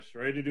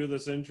works. Ready to do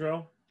this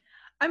intro?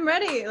 I'm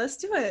ready. Let's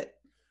do it.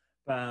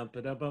 Are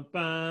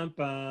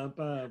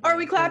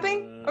we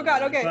clapping? Oh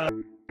God, okay.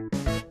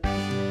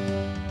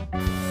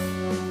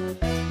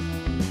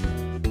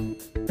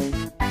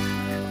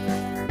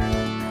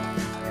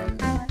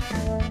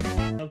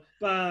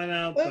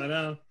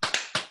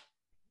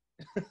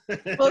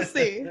 We'll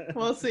see.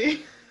 We'll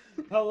see.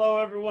 Hello,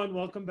 everyone.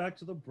 Welcome back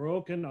to the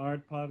Broken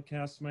Art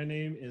Podcast. My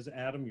name is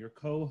Adam, your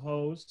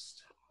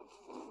co-host.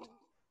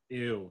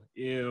 Ew.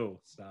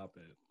 Stop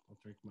it. I'll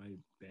drink my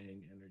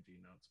Bang Energy,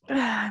 not sponsored.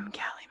 I'm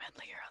Callie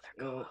Medley, your other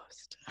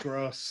co-host.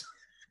 Gross.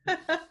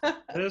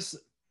 This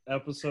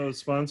episode is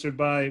sponsored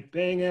by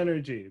Bang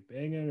Energy.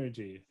 Bang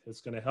Energy.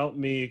 It's going to help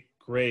me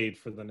grade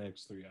for the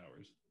next 3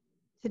 hours.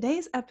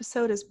 Today's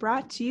episode is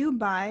brought to you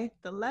by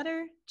the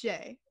letter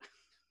J.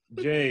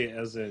 J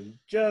as in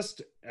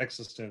just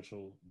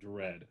existential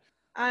dread.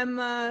 I'm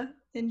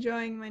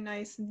enjoying my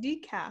nice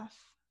decaf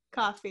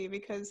coffee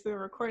because we were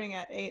recording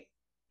at 8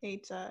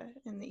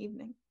 in the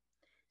evening.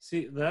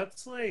 See,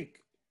 that's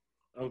like,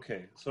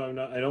 okay, so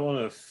I don't want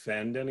to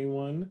offend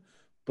anyone,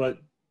 but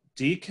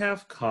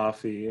decaf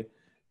coffee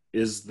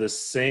is the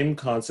same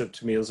concept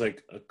to me as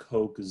like a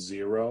Coke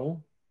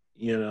Zero,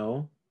 you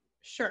know?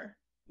 Sure.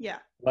 Yeah.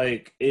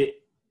 Like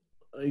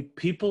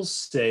people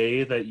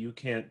say that you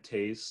can't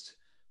taste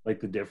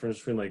like the difference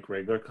between like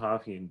regular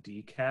coffee and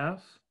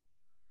decaf.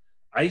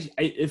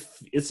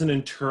 If it's an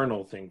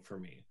internal thing for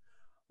me.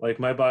 Like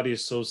my body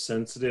is so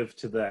sensitive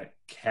to that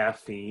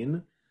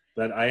caffeine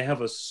that I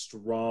have a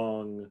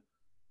strong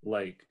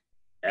like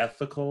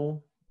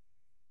ethical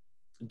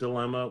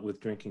dilemma with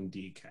drinking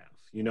decaf.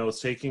 You know,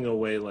 it's taking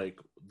away like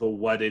the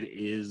what it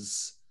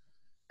is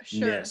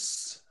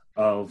ness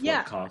of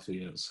what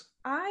coffee is.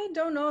 I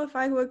don't know if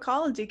I would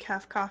call a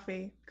decaf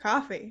coffee.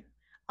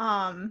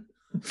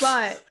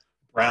 But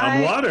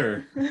brown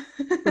water.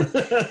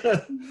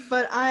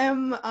 But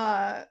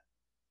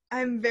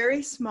I'm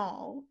very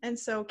small, and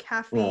so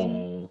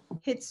caffeine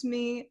hits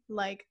me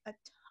like a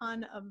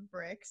ton of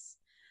bricks.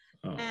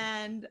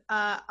 And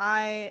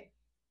I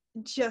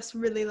just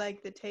really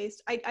like the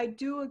taste. I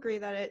do agree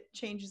that it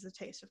changes the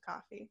taste of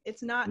coffee.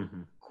 It's not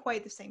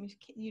quite the same.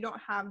 You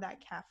don't have that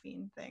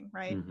caffeine thing,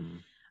 right?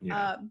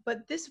 Yeah.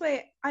 But this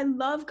way, I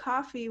love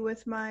coffee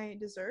with my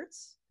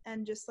desserts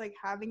and just like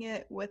having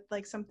it with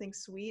like something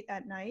sweet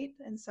at night.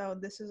 And so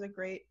this is a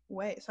great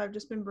way. So I've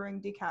just been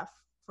brewing decaf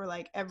for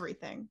like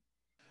everything.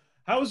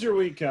 How was your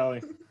week,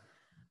 Callie?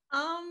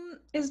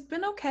 It's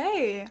been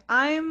okay.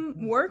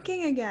 I'm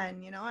working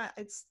again, you know,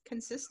 it's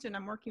consistent.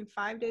 I'm working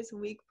 5 days a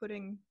week,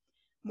 putting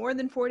more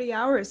than 40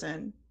 hours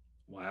in.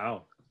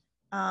 Wow.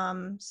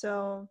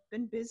 So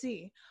been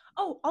busy.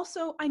 Oh,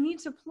 also I need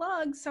to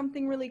plug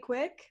something really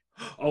quick.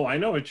 Oh, I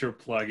know what you're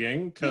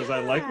plugging because I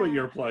like what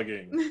you're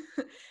plugging.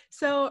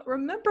 So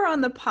remember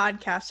on the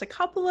podcast a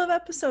couple of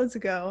episodes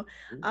ago,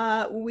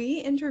 we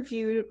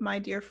interviewed my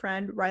dear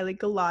friend Riley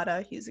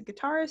Galata. He's a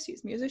guitarist,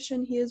 he's a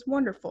musician, he is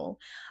wonderful.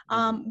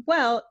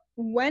 Well,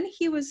 when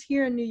he was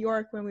here in New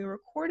York, when we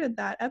recorded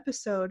that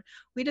episode,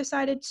 we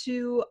decided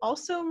to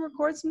also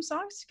record some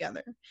songs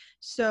together.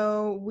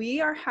 So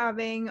we are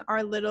having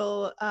our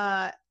little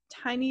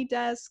Tiny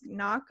Desk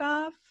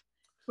knockoff,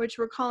 which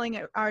we're calling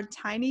it our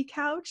Tiny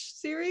Couch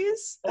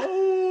series.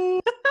 Oh!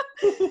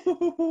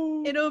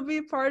 It'll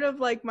be part of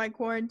like my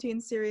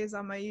quarantine series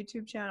on my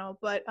YouTube channel,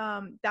 but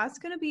that's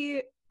going to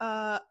be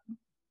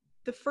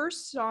the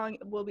first song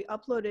will be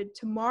uploaded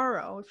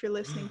tomorrow. If you're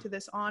listening to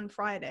this on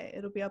Friday,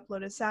 it'll be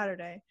uploaded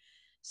Saturday.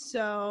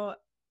 So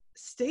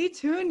stay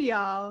tuned,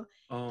 y'all.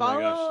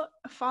 Follow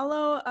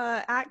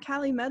at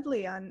Callie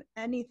Medley on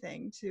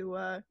anything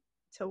to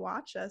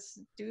watch us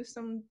do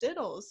some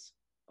diddles.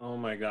 Oh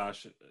my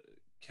gosh.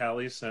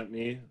 Callie sent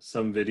me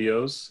some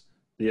videos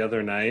the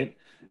other night,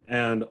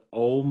 and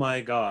oh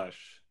my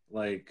gosh,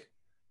 like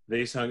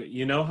they sound,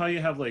 you know how you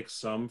have like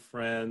some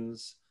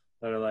friends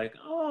that are like,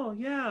 oh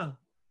yeah,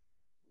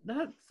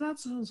 that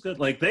sounds good.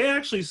 Like they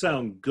actually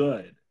sound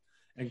good.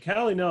 And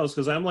Callie knows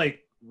because I'm like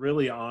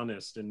really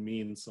honest and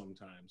mean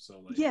sometimes. So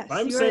like yes, if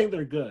I'm saying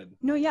they're good.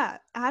 No, yeah.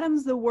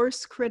 Adam's the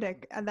worst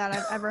critic that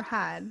I've ever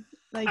had.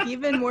 Like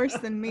even worse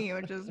than me,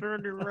 which is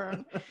really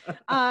wrong.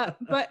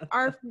 But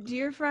our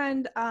dear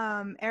friend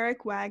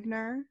Eric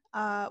Wagner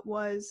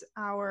was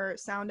our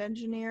sound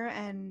engineer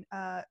and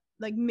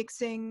like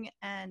mixing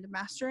and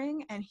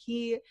mastering, and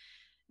he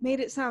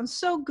made it sound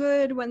so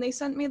good. When they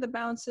sent me the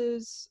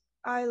bounces,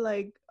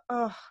 I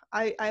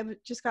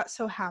just got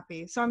so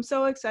happy. So I'm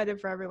so excited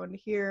for everyone to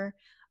hear.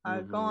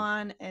 Go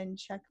on and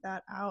check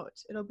that out.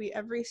 It'll be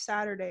every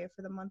Saturday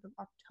for the month of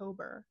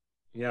October.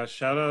 Yeah,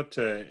 shout out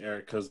to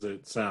Eric because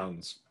it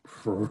sounds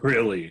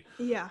really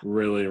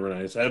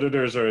nice.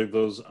 Editors are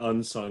those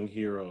unsung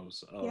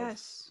heroes of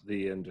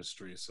the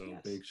industry. So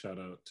big shout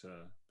out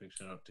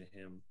to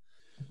him.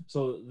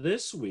 So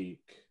this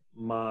week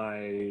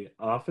my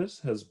office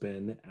has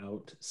been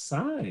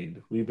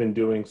outside. We've been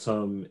doing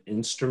some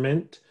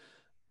instrument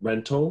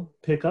rental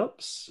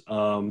pickups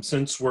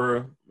since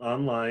we're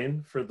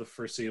online for the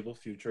foreseeable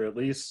future, at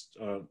least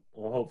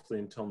hopefully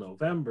until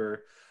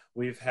November.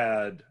 We've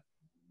had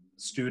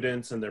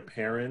students and their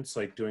parents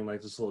like doing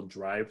like this little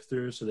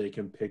drive-through so they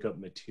can pick up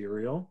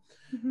material.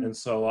 And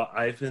so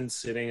I've been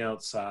sitting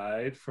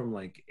outside from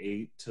like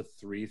 8 to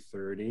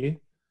 3:30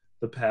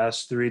 the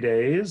past 3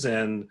 days,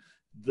 and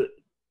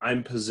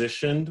I'm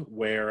positioned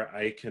where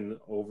I can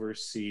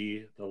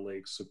oversee the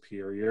Lake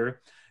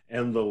Superior,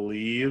 and the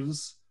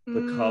leaves,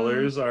 the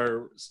colors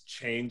are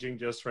changing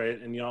just right.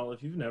 And y'all,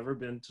 if you've never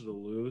been to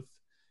Duluth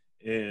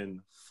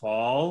in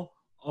fall,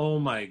 oh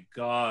my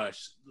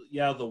gosh.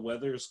 Yeah, the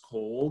weather's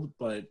cold,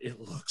 but it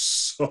looks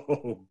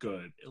so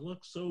good. It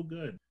looks so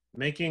good.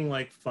 Making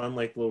like fun,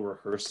 like little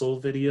rehearsal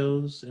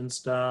videos and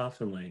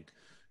stuff, and like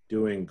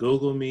doing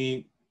Google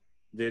Meet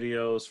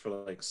videos for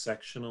like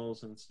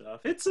sectionals and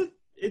stuff.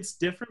 It's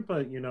different,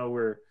 but you know,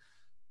 we're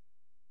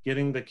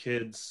getting the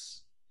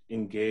kids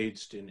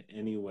engaged in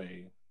any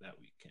way that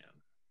we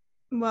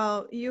can.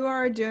 Well, you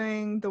are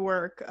doing the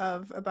work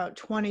of about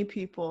 20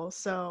 people,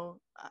 so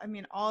I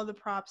mean, all the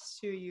props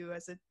to you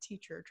as a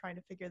teacher trying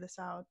to figure this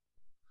out.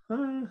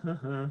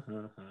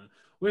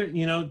 We're,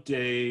 you know,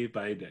 day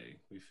by day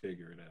we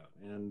figure it out,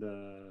 and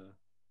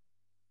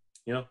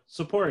you know,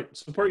 support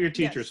your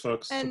teachers,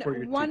 folks. And support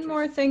your one teachers.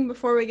 More thing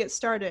before we get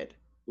started.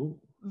 Ooh.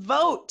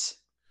 Vote.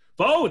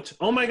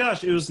 Oh my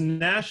gosh, it was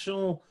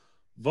National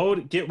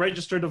Get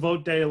Registered to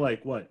Vote Day,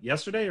 like what,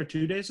 yesterday or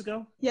 2 days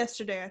ago?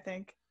 Yesterday, I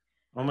think.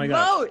 Oh my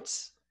gosh.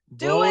 Vote.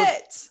 Do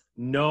it.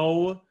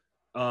 No.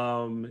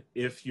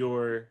 If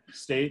your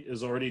state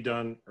has already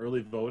done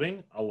early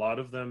voting, a lot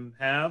of them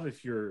have.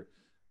 If you're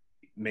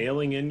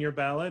mailing in your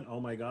ballot, oh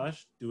my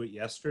gosh, do it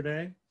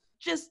yesterday.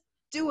 Just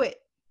do it.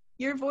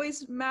 Your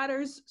voice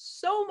matters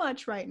so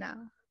much right now.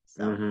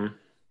 So.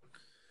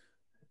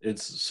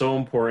 It's so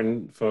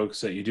important, folks,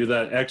 that you do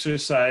that.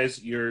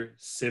 Exercise your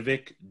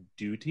civic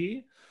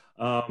duty,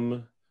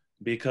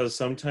 because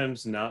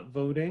sometimes not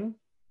voting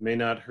may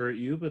not hurt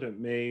you, but it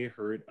may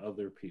hurt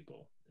other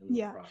people.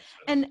 Yeah.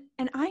 And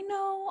I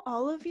know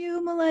all of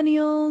you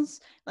millennials,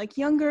 like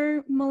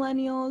younger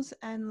millennials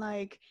and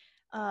like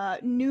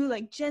new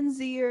like Gen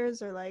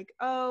Zers are like,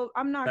 oh,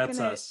 I'm not That's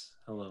us.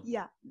 Hello.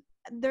 Yeah.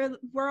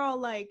 We're all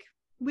like,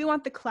 we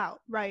want the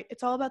clout, right?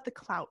 It's all about the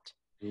clout.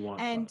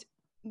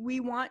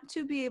 We want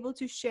to be able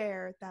to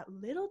share that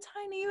little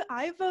tiny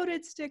I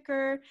voted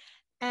sticker.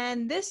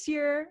 And this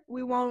year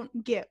we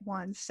won't get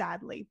one,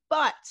 sadly.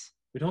 But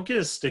we don't get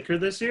a sticker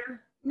this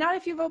year? Not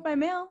if you vote by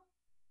mail.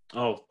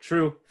 Oh,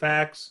 true.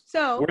 Facts.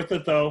 So worth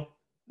it though.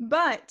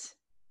 But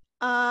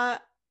a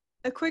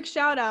quick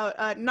shout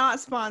out, not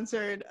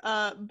sponsored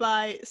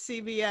by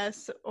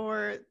CBS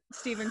or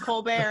Stephen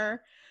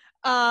Colbert.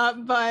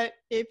 But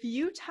if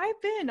you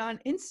type in on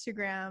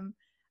Instagram,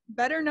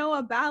 Better Know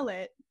a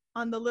Ballot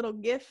on the little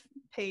GIF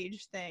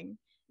page thing,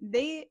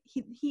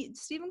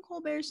 Stephen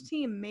Colbert's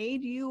team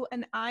made you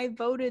an I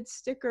voted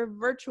sticker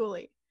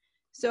virtually.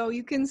 So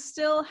you can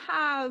still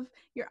have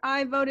your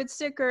I voted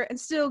sticker and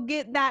still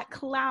get that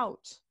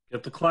clout.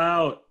 Get the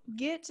clout.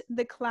 Get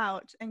the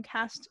clout and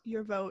cast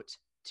your vote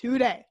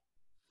today.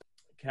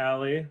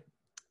 Callie.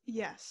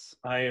 Yes.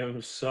 I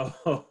am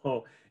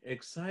so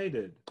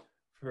excited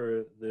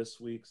for this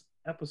week's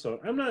episode.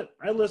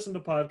 I listen to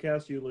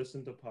podcasts, you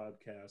listen to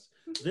podcasts.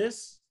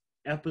 This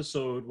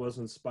episode was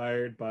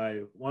inspired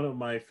by one of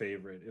my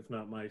favorite, if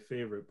not my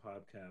favorite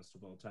podcast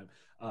of all time.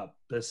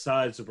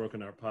 Besides the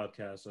Broken Art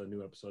Podcast, a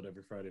new episode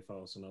every Friday.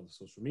 Follow us on all the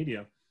social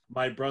media.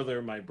 My Brother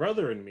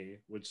and Me,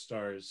 which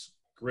stars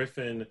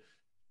Griffin,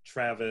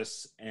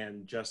 Travis,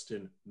 and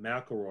Justin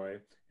McElroy.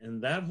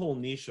 And that whole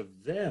niche of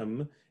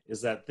them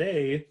is that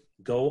they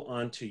go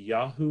onto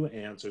Yahoo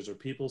Answers, or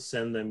people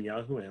send them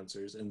Yahoo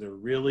Answers, and they're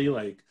really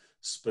like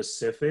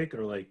specific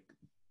or like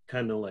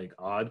kind of like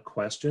odd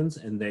questions,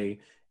 and they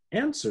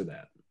answer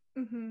that.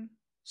 Mm-hmm.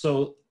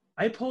 So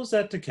I posed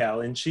that to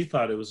Callie, and she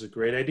thought it was a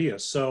great idea.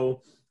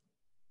 So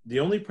the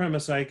only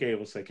premise I gave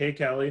was like, hey,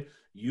 Callie,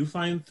 you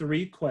find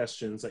 3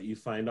 questions that you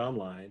find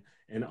online,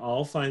 and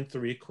I'll find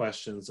 3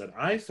 questions that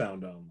I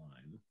found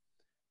online.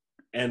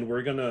 And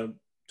we're going to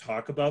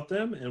talk about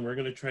them, and we're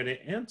going to try to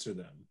answer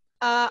them.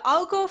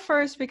 I'll go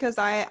first because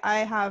I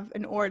have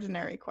an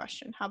ordinary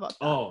question. How about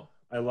that? Oh,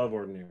 I love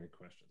ordinary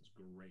questions.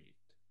 Great.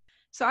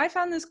 So I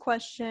found this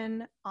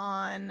question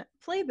on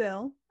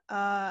Playbill.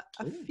 A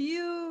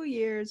few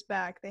years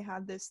back, they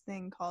had this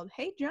thing called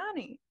Hey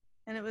Johnny,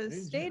 and it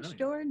was Stage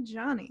Door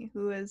Johnny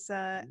who was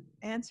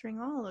answering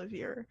all of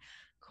your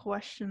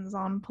questions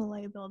on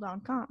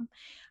playbill.com.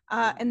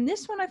 And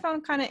this one I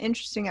found kind of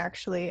interesting,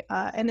 actually,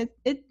 and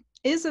it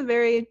is a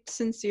very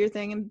sincere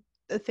thing and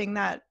a thing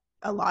that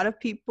a lot of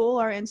people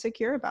are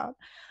insecure about.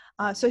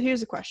 So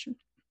here's a question.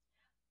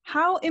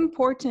 How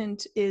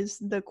important is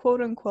the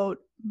quote-unquote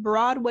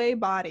Broadway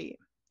body?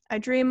 I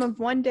dream of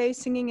one day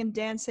singing and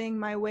dancing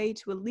my way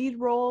to a lead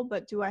role,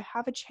 but do I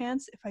have a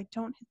chance if I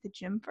don't hit the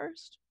gym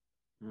first?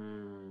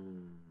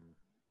 And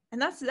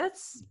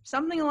that's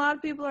something a lot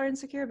of people are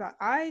insecure about.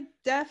 I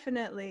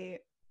definitely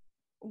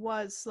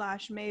was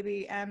 /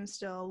 maybe am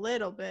still a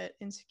little bit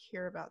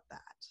insecure about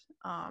that.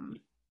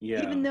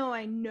 Even though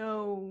I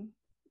know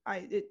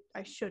I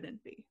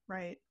shouldn't be,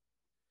 right?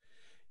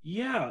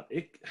 Yeah,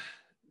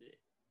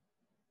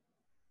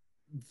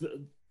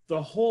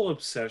 the whole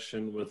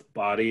obsession with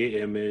body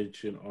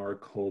image in our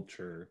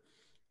culture,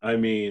 I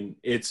mean,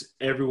 it's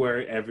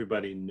everywhere.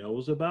 Everybody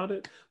knows about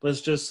it, but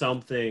it's just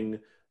something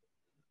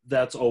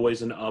that's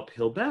always an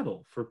uphill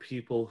battle for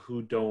people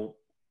who don't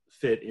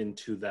fit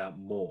into that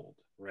mold,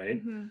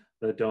 right? Mm-hmm.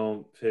 That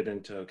don't fit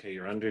into, okay,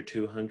 you're under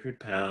 200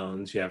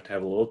 pounds, you have to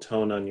have a little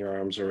tone on your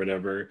arms or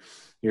whatever,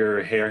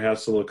 your hair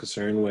has to look a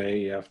certain way,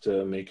 you have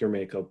to make your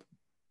makeup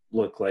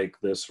look like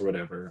this or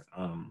whatever.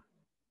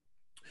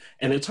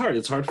 And it's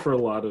hard for a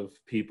lot of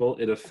people.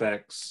 It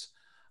affects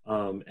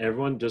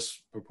everyone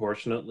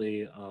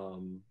disproportionately,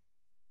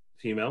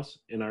 females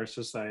in our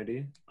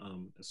society,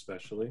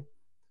 especially.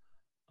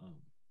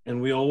 And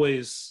we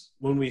always,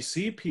 when we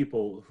see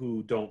people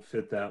who don't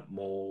fit that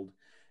mold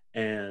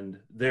and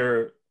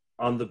they're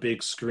on the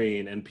big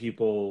screen and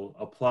people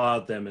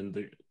applaud them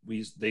and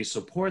they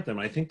support them,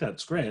 I think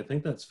that's great. I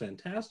think that's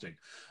fantastic.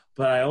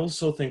 But I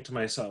also think to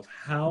myself,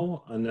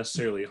 how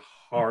unnecessarily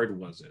hard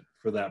was it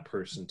for that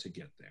person to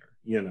get there,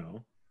 you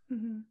know?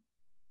 Mm-hmm.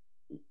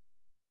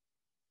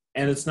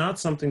 And it's not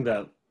something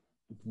that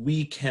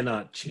we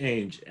cannot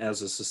change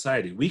as a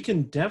society. We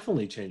can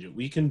definitely change it.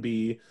 We can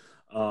be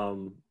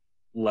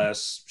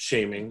less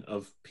shaming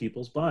of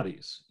people's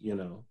bodies, you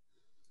know.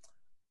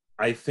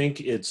 I think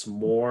it's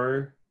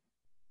more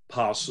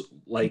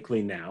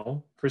likely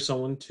now for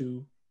someone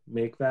to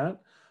make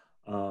that.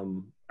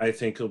 I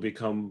think it'll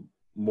become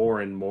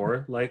more and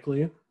more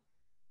likely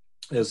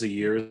as the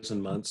years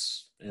and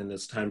months and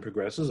as time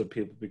progresses, that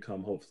people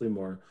become hopefully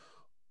more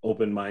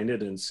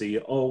open-minded and see,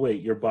 oh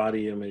wait, your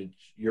body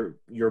image,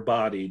 your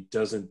body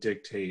doesn't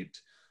dictate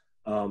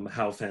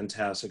how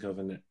fantastic of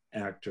an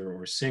actor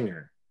or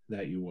singer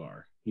that you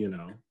are, you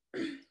know.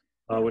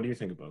 What do you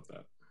think about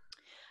that?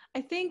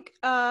 I think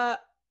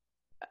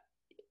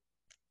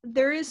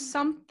there is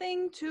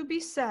something to be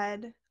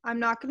said. I'm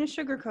not going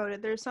to sugarcoat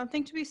it. There's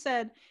something to be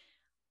said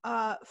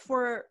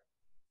for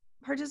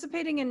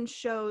participating in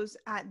shows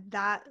at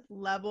that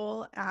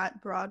level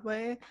at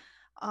Broadway,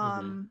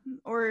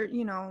 or,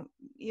 you know,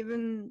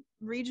 even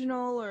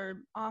regional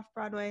or off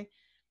Broadway.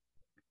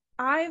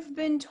 I've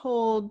been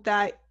told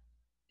that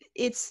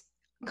it's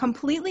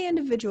completely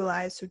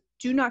individualized, so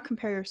do not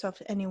compare yourself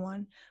to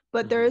anyone.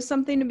 But there is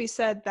something to be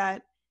said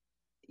that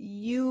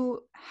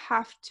you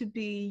have to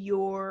be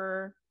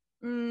your,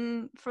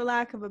 for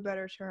lack of a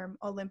better term,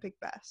 Olympic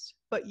best,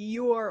 but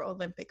your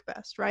Olympic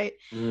best, right?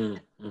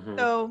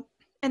 So,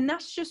 and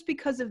that's just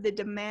because of the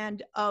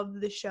demand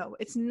of the show.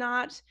 It's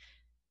not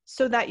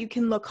so that you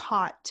can look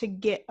hot to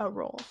get a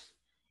role.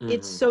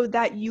 It's so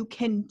that you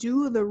can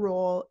do the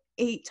role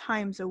 8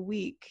 times a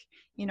week,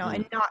 you know,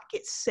 and not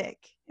get sick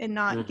and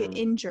not get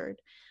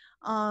injured.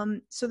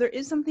 So there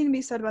is something to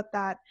be said about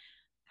that.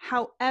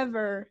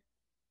 However,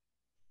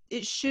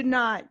 it should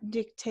not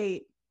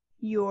dictate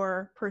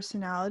your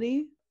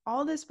personality.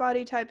 All this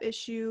body type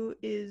issue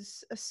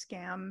is a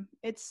scam.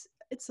 It's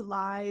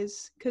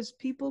lies, because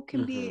people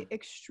can be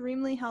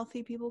extremely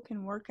healthy. People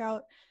can work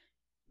out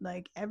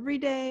like every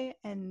day,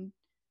 and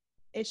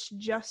it's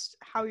just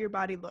how your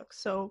body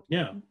looks. So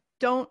yeah,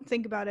 don't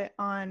think about it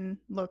on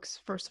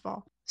looks, first of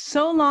all.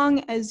 So long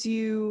as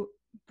you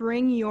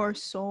bring your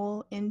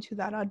soul into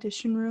that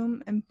audition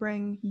room and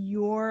bring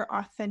your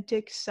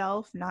authentic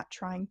self, not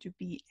trying to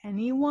be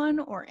anyone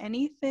or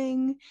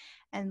anything,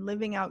 and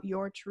living out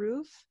your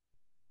truth,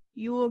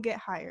 you will get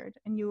hired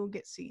and you will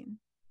get seen.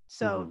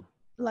 So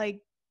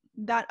like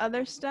that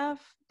other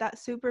stuff, that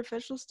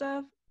superficial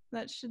stuff,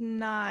 that should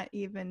not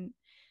even,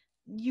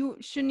 you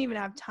shouldn't even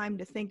have time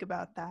to think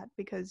about that,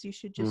 because you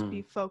should just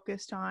be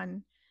focused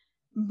on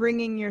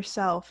bringing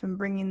yourself and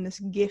bringing this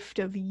gift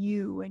of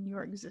you and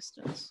your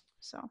existence.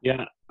 So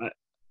yeah,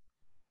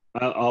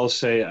 I'll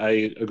say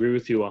I agree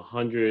with you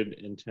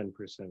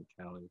 110%,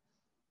 Callie.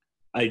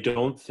 I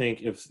don't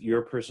think, if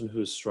you're a person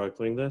who's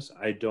struggling this,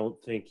 I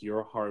don't think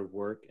your hard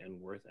work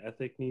and work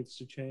ethic needs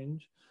to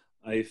change.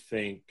 I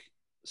think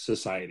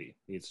society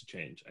needs to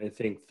change. I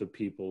think the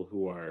people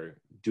who are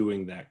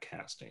doing that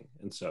casting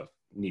and stuff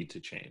need to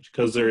change,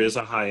 because there is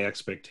a high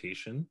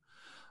expectation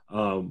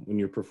when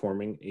you're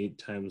performing 8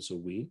 times a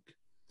week.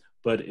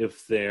 But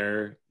if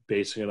they're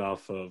basing it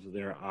off of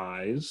their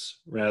eyes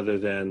rather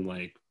than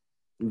like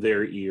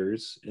their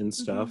ears and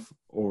stuff,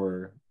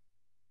 or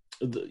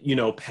you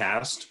know,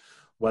 past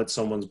what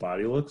someone's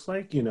body looks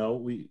like, you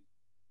know,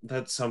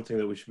 that's something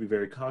that we should be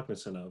very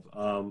cognizant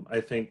of. I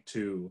think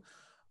to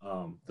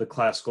the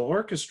classical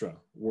orchestra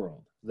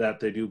world, that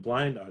they do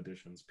blind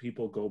auditions.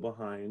 People go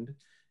behind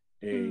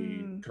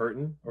a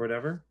curtain or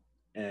whatever,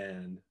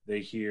 and they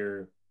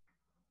hear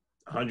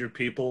 100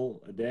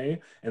 people a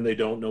day, and they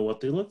don't know what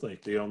they look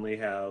like. They only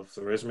have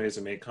the resumes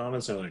and make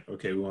comments. They're like,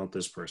 okay, we want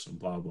this person,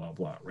 blah, blah,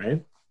 blah,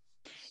 right?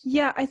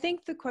 Yeah, I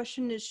think the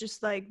question is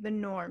just like the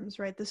norms,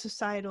 right? The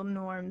societal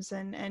norms,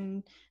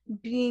 and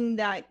being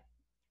that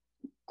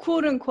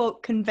quote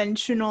unquote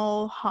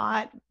conventional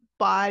hot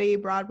body,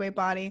 Broadway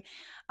body.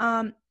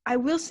 I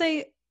will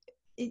say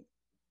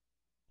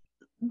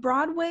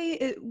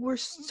Broadway, we're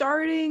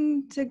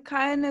starting to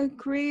kind of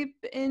creep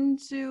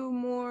into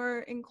more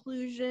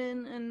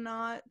inclusion and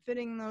not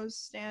fitting those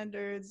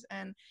standards.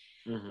 And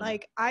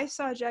like, I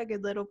saw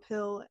Jagged Little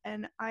Pill,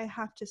 and I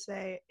have to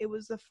say, it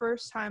was the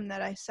first time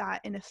that I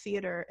sat in a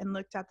theater and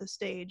looked at the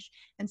stage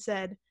and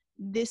said,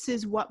 this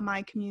is what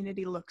my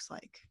community looks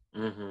like.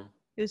 It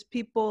was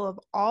people of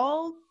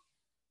all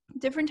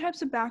different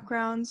types of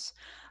backgrounds,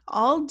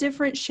 all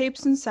different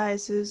shapes and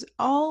sizes,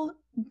 all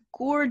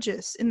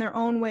gorgeous in their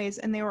own ways,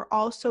 and they were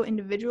all so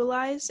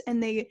individualized,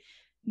 and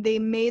they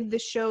made the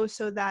show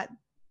so that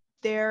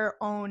their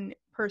own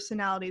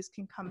personalities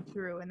can come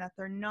through, and that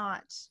they're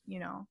not, you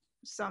know,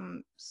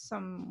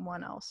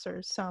 someone else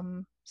or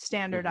some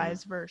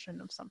standardized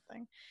version of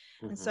something.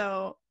 And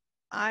so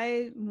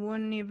I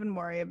wouldn't even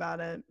worry about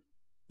it.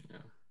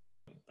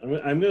 I'm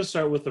going to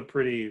start with a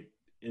pretty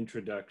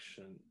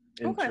introductionary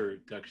one.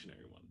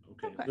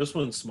 Okay. This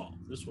one's small.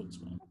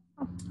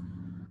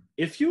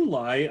 If you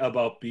lie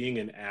about being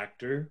an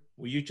actor,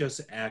 were you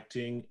just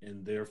acting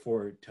and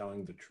therefore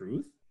telling the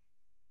truth?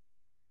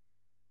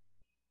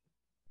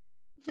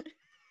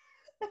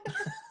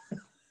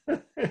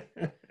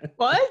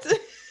 What?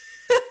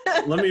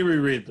 Let me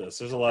reread this.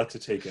 There's a lot to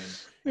take in.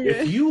 Okay.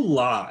 If you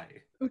lie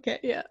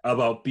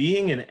about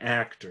being an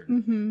actor,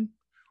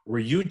 were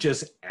you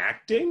just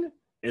acting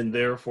and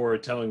therefore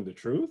telling the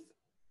truth?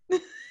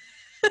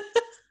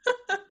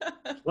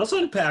 Let's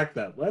unpack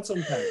that. There's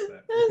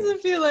a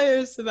few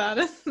layers to that,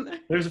 isn't there?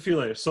 There's a few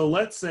layers. So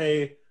let's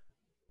say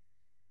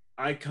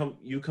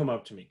you come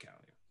up to me,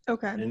 Callie.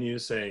 Okay. And you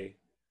say,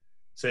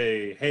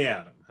 hey,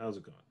 Adam, how's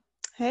it going?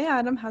 Hey,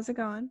 Adam, how's it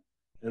going?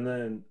 And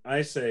then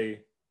I say,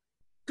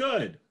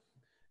 good.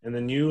 And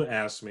then you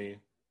ask me,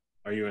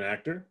 are you an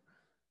actor?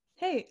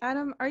 Hey,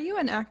 Adam, are you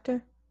an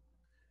actor?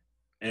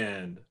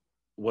 And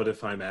what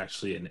if I'm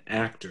actually an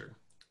actor?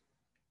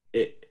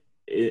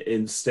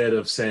 Instead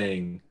of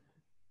saying,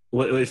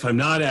 what if I'm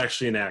not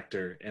actually an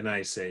actor and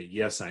I say,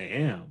 yes, I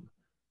am,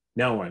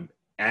 now I'm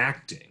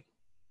acting.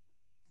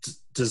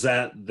 Does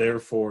that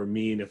therefore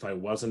mean if I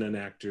wasn't an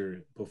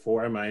actor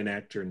before, am I an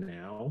actor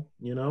now,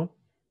 you know?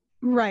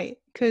 Right,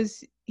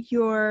 because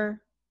you're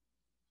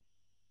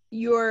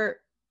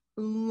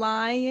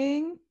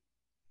lying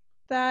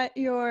that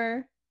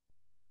you're...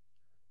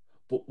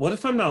 But what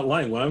if I'm not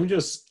lying? Well, I'm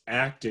just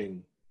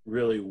acting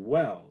really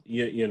well,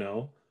 you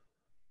know?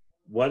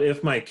 What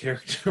if my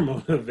character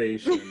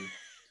motivation...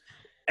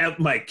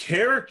 my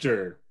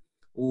character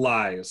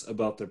lies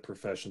about their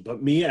profession,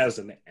 but me as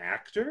an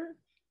actor?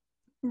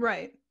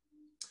 Right.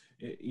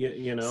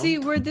 You know? See,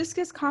 where this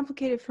gets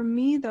complicated for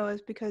me, though,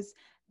 is because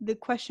the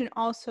question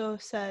also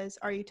says,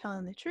 are you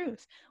telling the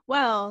truth?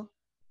 Well,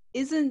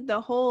 isn't the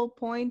whole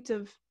point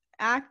of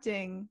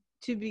acting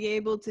to be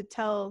able to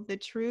tell the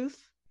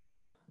truth?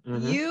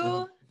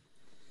 You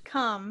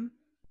come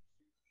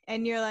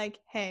and you're like,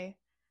 hey,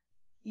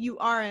 you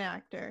are an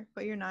actor,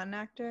 but you're not an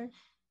actor.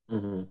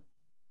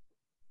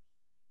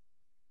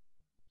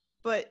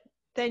 But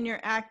then you're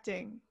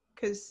acting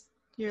because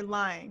you're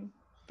lying.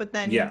 But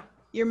then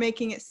you're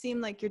making it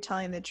seem like you're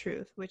telling the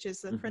truth, which is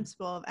the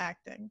principle of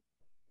acting.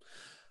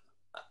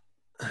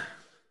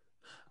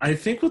 I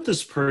think what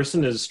this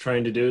person is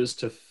trying to do is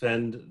to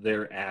defend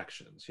their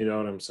actions. You know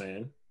what I'm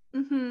saying?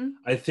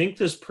 I think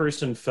this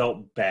person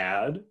felt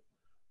bad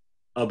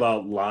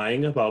about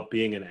lying about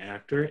being an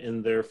actor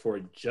and therefore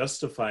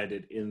justified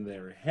it in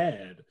their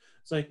head.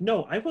 It's like,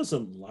 no, I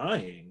wasn't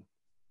lying.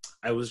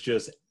 I was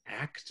just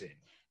acting.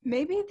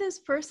 Maybe this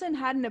person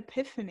had an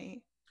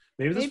epiphany.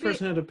 Maybe this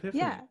person had an epiphany.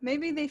 Yeah,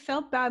 maybe they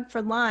felt bad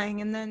for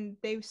lying and then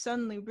they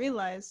suddenly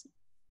realized,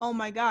 oh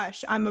my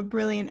gosh, I'm a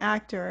brilliant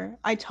actor.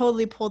 I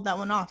totally pulled that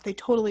one off. They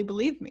totally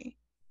believed me.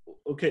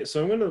 Okay,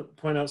 so I'm going to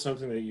point out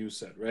something that you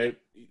said, right?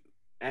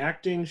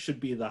 Acting should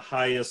be the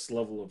highest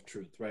level of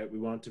truth, right? We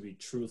want to be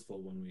truthful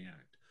when we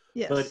act.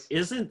 Yes. But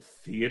isn't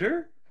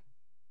theater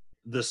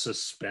the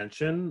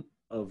suspension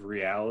of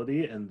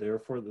reality and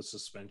therefore the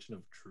suspension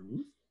of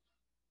truth?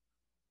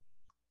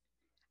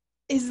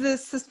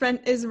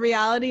 Is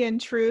reality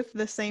and truth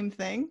the same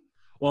thing?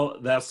 Well,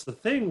 that's the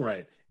thing,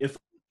 right? If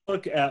I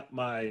look at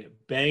my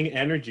Bang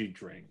energy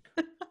drink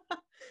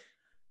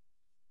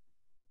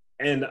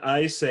and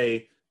I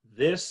say,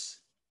 this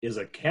is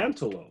a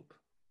cantaloupe,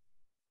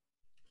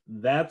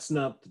 that's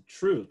not the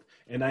truth.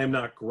 And I am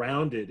not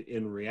grounded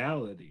in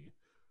reality.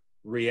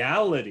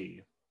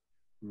 Realistically,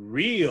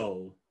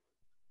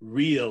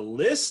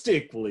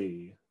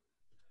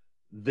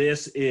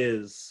 this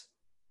is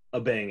a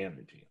Bang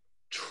energy.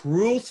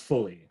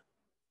 Truthfully,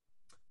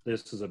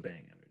 this is a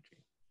Bang energy.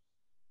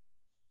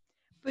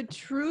 But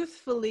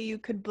truthfully, you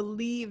could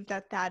believe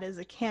that that is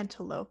a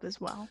cantaloupe as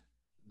well.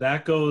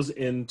 That goes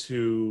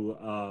into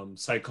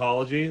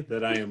psychology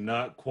that I am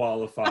not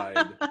qualified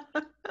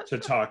to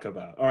talk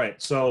about. All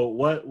right, so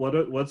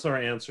what's our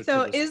answer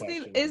to this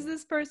question? So is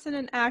this person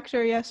an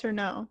actor, yes or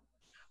no?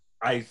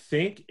 I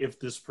think if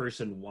this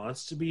person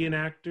wants to be an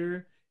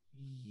actor,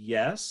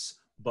 yes,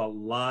 but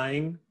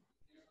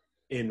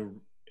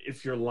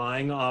if you're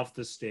lying off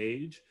the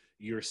stage,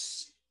 you're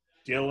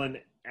still an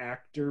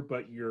actor,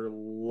 but you're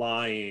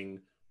lying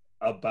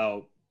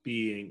about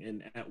being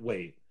an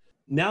wait.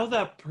 Now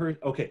that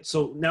okay,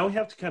 so now we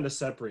have to kind of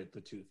separate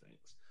the two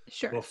things.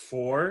 Sure.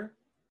 Before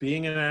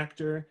being an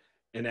actor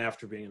and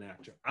after being an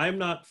actor. I'm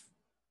not,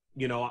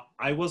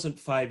 I wasn't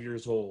 5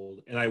 years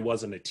old and I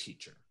wasn't a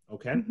teacher.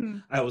 Okay. Mm-hmm.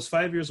 I was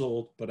 5 years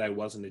old, but I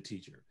wasn't a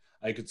teacher.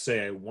 I could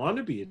say I want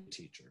to be a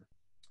teacher.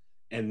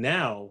 And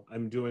now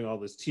I'm doing all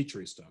this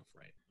teachery stuff,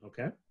 right?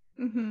 Okay.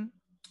 Mm-hmm.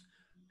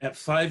 At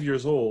 5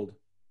 years old,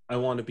 I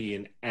want to be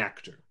an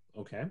actor.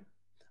 Okay.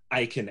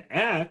 I can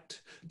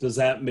act. Does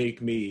that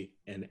make me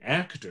an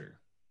actor?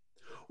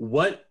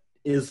 What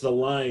is the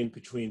line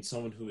between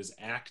someone who is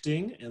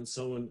acting and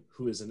someone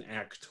who is an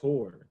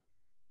actor?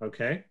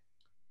 Okay.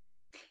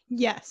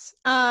 Yes.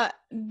 I'm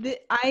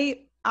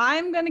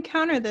going to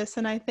counter this,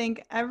 and I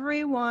think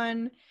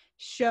everyone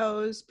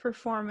shows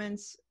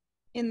performance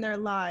in their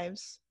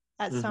lives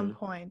at some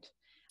point.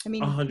 I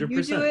mean, 100%.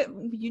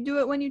 You do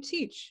it when you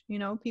teach.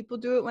 People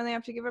do it when they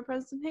have to give a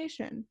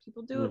presentation.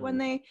 People do it when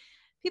they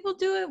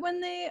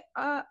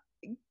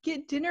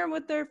get dinner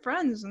with their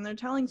friends and they're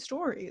telling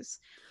stories.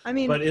 I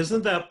mean, but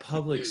isn't that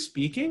public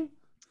speaking?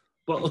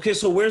 Well, okay,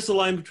 so where's the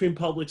line between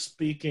public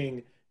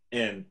speaking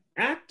and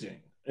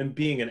acting and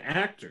being an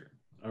actor?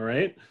 All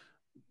right.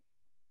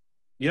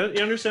 You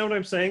understand what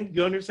I'm saying?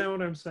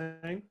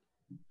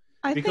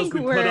 Because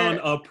we put on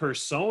a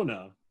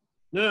persona.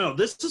 No,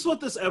 this is what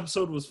this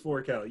episode was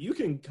for, Cal. You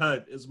can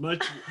cut as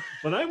much,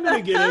 but I'm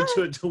going to get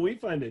into it till we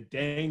find a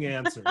dang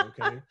answer,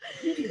 okay?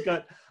 You can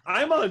cut.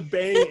 I'm on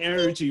Bang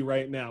Energy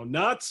right now,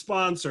 not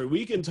sponsored.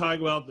 We can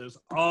talk about this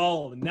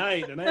all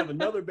night, and I have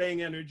another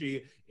Bang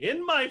Energy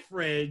in my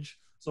fridge,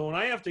 so when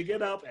I have to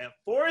get up at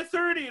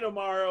 4:30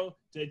 tomorrow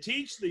to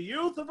teach the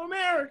youth of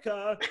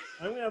America,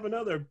 I'm going to have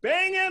another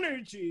Bang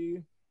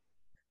Energy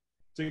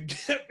to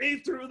get me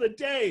through the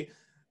day.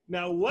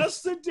 Now,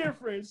 what's the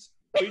difference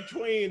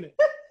between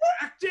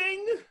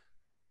acting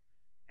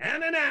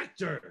and an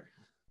actor?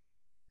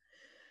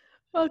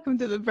 Welcome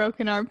to the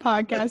Broken Art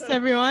Podcast,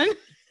 everyone.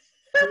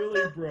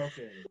 Truly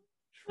broken.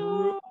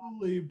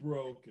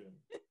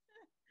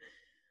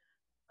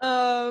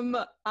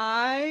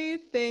 I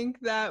think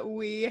that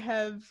we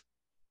have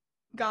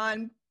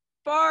gone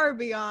far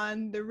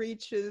beyond the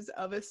reaches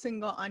of a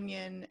single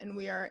onion, and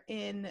we are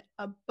in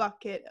a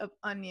bucket of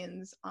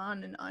onions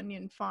on an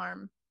onion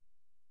farm.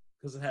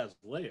 Because it has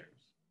layers.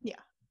 Yeah.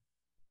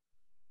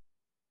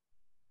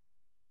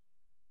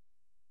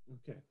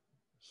 Okay.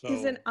 So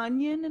is an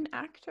onion an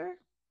actor?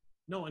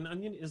 No, an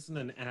onion isn't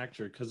an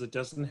actor because it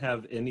doesn't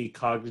have any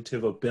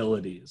cognitive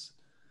abilities.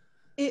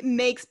 It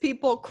makes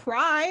people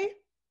cry.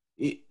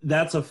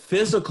 That's a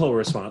physical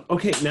response.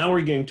 Okay, now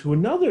we're getting to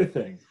another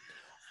thing.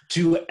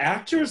 Do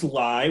actors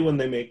lie when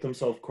they make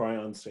themselves cry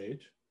on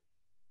stage?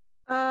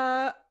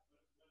 I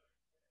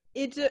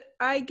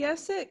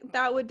guess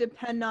that would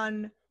depend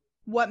on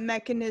what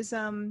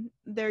mechanism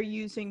they're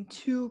using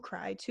to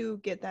cry, to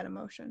get that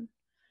emotion.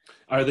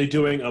 Are they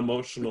doing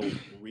emotional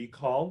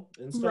recall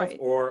and stuff? Right.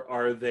 Or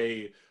are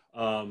they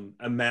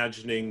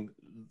imagining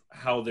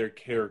how their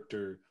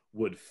character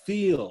would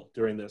feel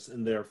during this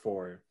and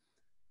therefore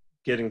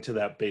getting to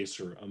that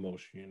baser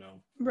emotion,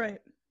 Right.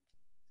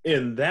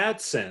 In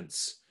that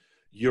sense,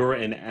 you're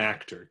an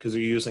actor because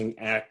you're using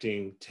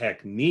acting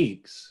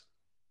techniques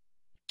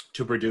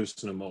to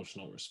produce an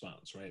emotional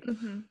response, right?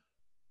 Mm-hmm.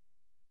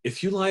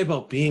 If you lie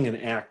about being an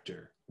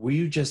actor, were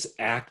you just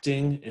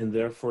acting and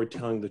therefore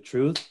telling the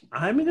truth?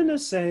 I'm going to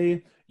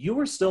say you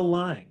were still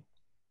lying.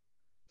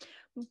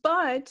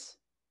 But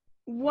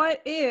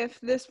what if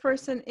this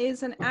person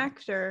is an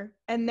actor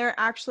and they're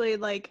actually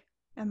like,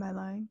 am I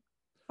lying?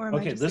 Or am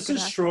I just this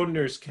is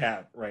Schrodinger's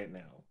cat right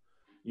now.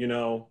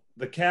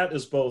 The cat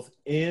is both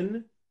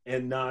in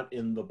and not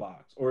in the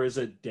box. Or is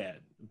it dead?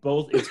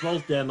 It's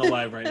both dead and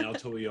alive right now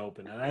until we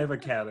open. And I have a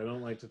cat. I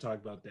don't like to talk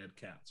about dead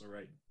cats, all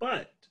right?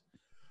 But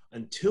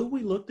until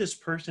we look this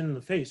person in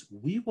the face,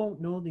 we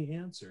won't know the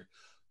answer.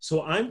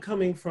 So I'm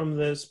coming from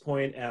this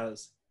point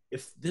as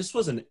if this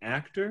was an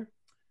actor,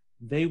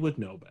 they would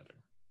know better.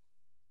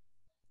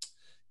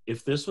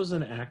 If this was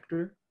an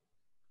actor,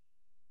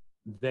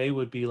 they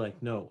would be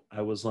like, no,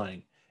 I was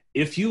lying.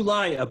 If you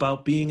lie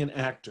about being an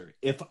actor,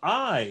 if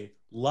I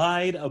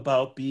lied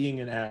about being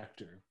an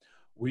actor,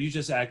 were you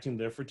just acting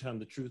there for telling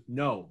the truth?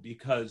 No,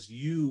 because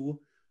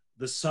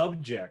the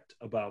subject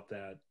about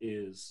that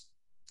is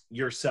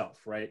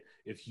yourself, right?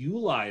 If you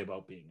lie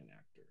about being an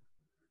actor,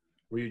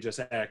 were you just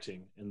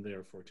acting and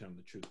therefore telling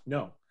the truth?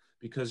 No,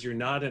 because you're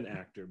not an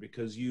actor,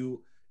 because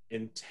you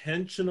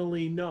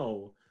intentionally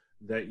know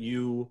that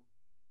you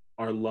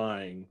are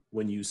lying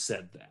when you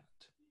said that.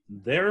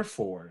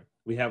 Therefore,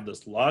 we have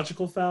this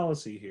logical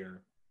fallacy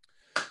here.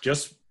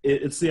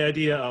 It's the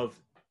idea of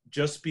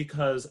just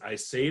because I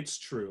say it's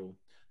true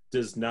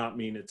does not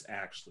mean it's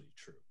actually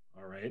true,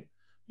 all right?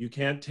 You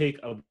can't take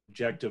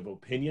objective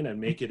opinion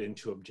and make it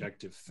into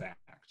objective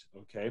fact,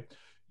 okay?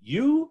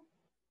 You,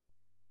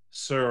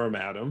 sir or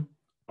madam,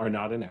 are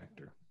not an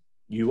actor.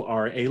 You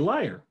are a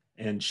liar,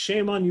 and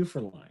shame on you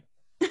for lying.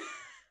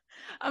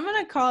 I'm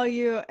going to call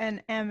you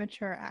an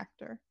amateur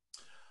actor.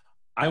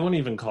 I won't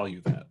even call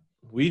you that.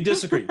 We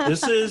disagree.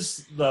 This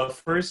is the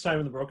first time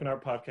in the Broken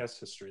Art podcast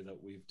history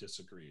that we've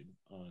disagreed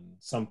on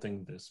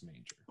something this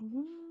major.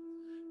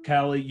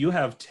 Callie, you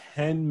have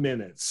 10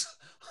 minutes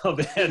of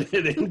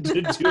editing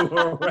to do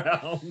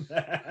around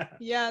that.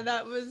 Yeah,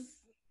 that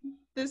was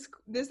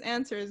this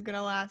answer is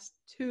gonna last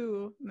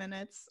 2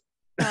 minutes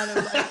out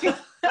of like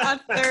a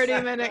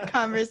 30-minute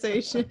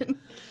conversation.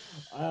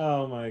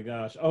 Oh my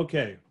gosh.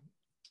 Okay.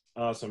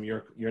 Awesome.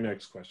 Your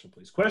next question,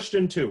 please.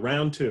 Question 2,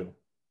 round 2.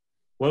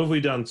 What have we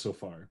done so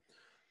far?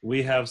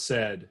 We have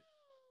said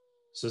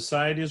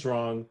society is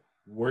wrong,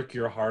 work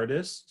your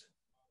hardest.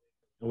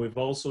 And we've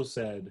also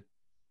said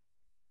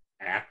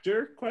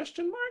actor,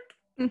 question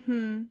mark?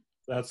 Mm-hmm.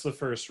 That's the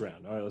first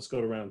round. All right, let's go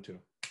to round 2.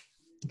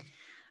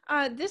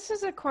 This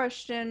is a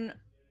question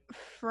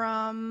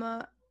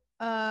from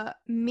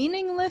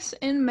Meaningless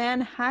in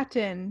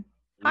Manhattan.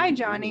 Hi,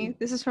 Johnny.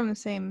 This is from the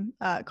same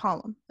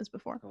column as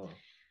before. Hello.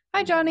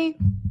 Hi, Johnny.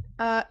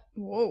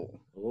 Whoa.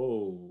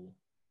 Oh.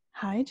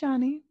 Hi,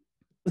 Johnny.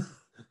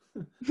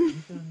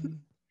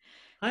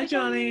 Hi,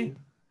 Johnny.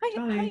 Hi,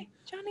 Johnny. Hi,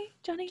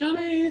 Johnny.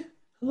 Johnny.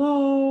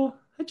 Hello.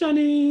 Hi,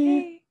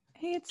 Johnny.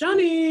 Hey, it's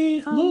Johnny.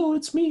 Hello,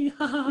 it's me.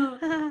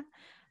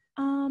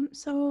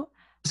 So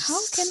how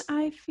can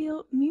I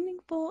feel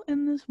meaningful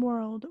in this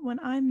world when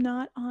I'm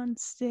not on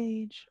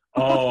stage?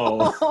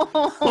 Oh,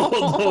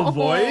 the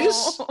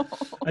voice?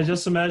 I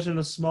just imagine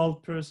a small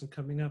person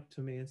coming up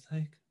to me. It's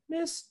like,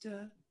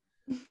 Mister,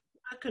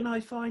 how can I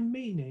find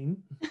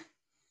meaning?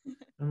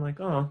 I'm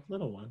like, oh,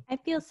 little one. I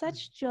feel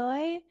such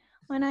joy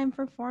when I'm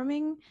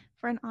performing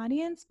for an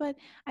audience, but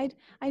I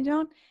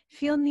don't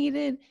feel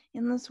needed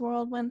in this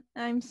world when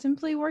I'm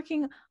simply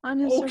working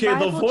on a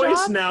survival the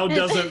voice job. Now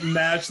doesn't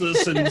match the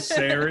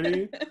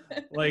sincerity.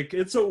 Like,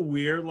 it's a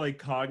weird, like,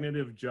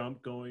 cognitive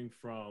jump going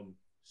from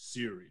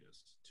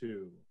serious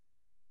to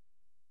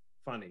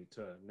funny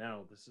to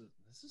now this is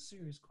a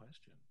serious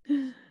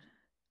question.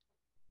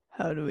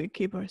 How do we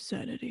keep our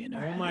sanity in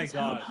our heads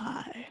held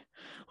high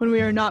when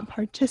we are not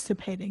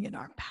participating in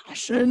our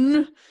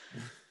passion?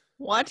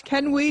 What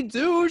can we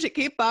do to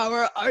keep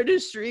our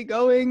artistry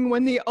going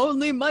when the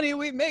only money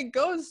we make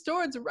goes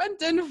towards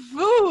rent and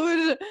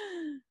food?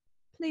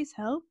 Please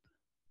help.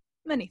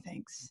 Many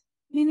thanks.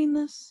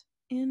 Meaningless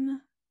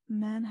in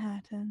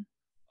Manhattan.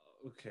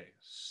 Okay,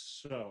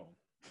 so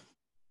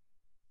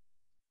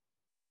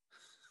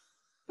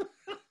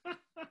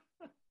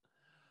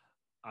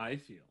I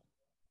feel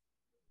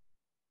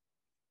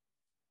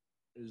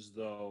as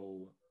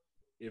though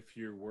if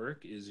your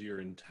work is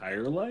your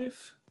entire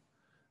life,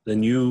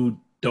 then you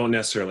don't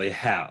necessarily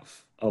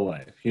have a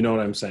life. You know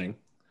what I'm saying?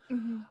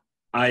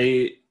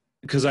 Mm-hmm.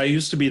 Because I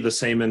used to be the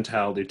same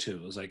mentality too.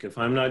 It was like, if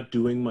I'm not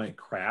doing my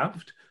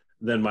craft,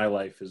 then my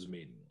life is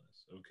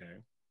meaningless. Okay.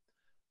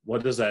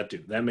 What does that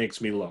do? That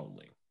makes me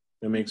lonely.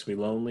 That makes me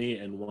lonely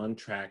and one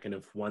track. And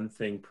if one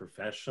thing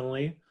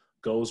professionally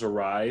goes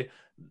awry,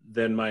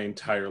 then my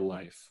entire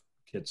life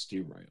gets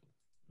derailed.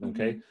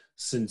 Okay. Mm-hmm.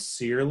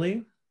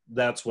 Sincerely,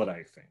 that's what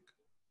I think.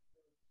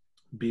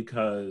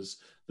 Because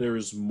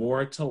there's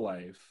more to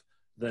life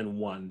than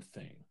one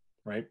thing,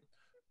 right?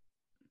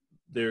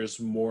 There's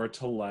more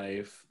to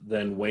life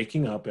than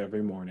waking up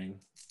every morning,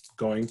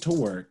 going to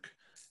work,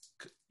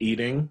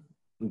 eating,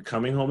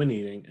 coming home and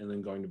eating, and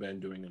then going to bed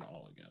and doing it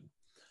all again.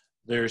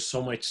 There's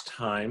so much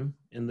time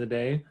in the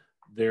day.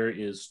 There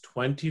is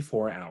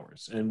 24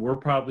 hours, and we're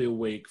probably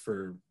awake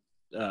for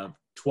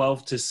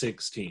 12 to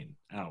 16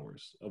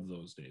 hours of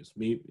those days,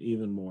 maybe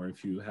even more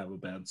if you have a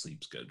bad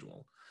sleep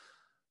schedule.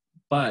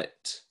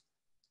 But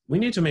we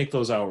need to make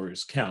those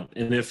hours count.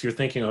 And if you're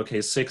thinking,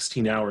 okay,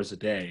 16 hours a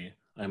day,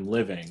 I'm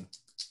living,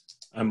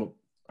 I'm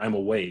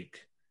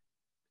awake,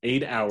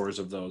 8 hours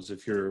of those,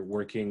 if you're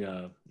working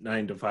a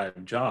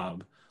 9-to-5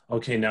 job,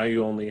 okay, now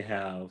you only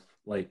have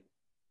like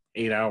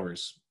 8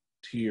 hours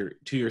to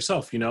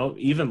yourself, you know,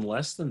 even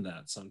less than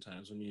that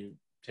sometimes when you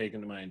take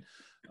into mind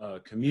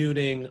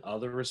commuting,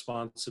 other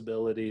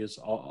responsibilities,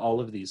 all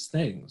of these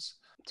things.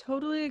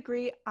 Totally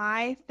agree.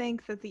 I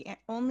think that the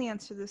only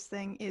answer to this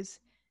thing is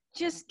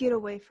just get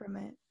away from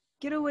it.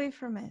 Get away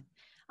from it.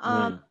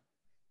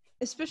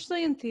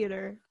 Especially in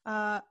theater.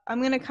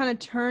 I'm going to kind of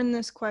turn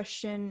this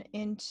question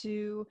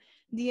into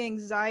the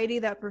anxiety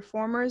that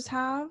performers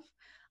have,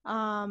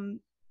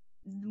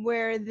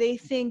 where they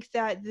think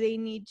that they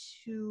need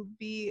to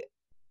be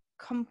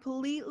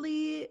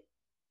completely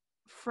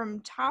from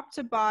top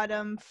to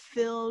bottom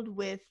filled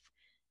with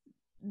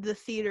the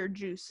theater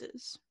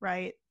juices,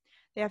 right?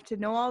 They have to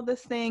know all the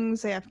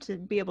things. They have to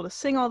be able to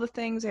sing all the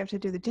things. They have to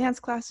do the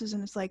dance classes.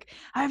 And it's like,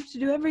 I have to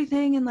do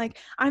everything. And like,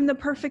 I'm the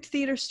perfect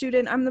theater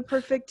student. I'm the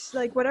perfect,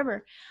 like,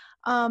 whatever.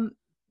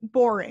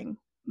 Boring.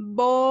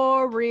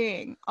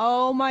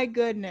 Oh my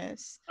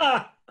goodness.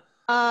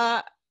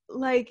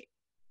 Like,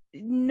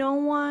 no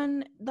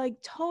one,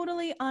 like,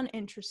 totally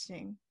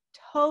uninteresting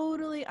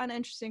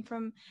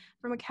from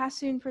a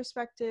casting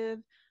perspective,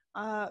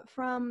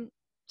 from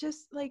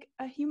just like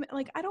a human.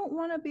 Like, I don't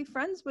want to be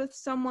friends with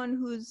someone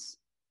who's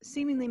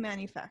seemingly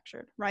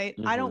manufactured, right?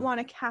 I don't want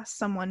to cast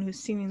someone who's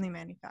seemingly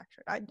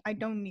manufactured. I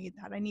don't need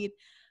that. I need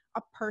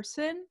a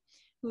person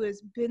who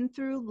has been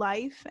through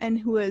life and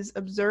who is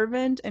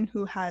observant and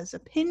who has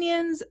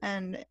opinions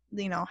and,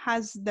 you know,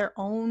 has their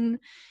own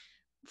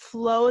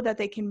flow that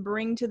they can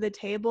bring to the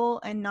table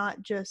and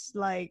not just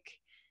like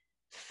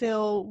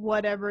fill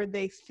whatever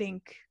they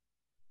think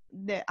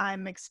that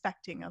I'm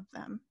expecting of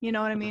them. You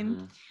know what I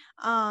mean?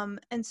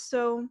 And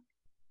so,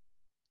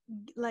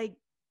 like,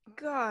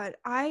 God,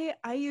 I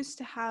used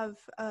to have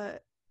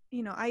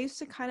you know, I used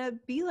to kind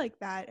of be like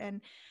that,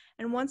 and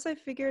once I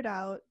figured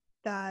out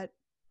that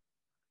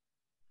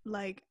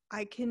like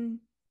I can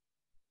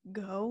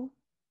go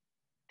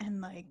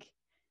and like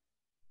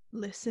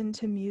listen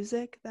to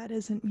music that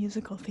isn't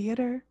musical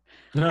theater.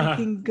 I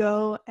can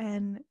go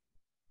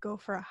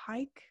for a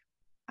hike.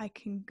 I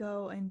can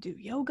go and do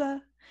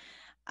yoga.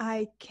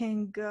 I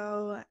can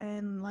go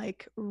and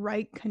like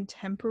write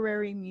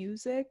contemporary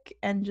music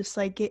and just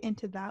like get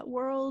into that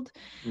world.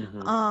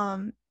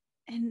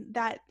 And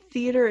that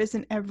theater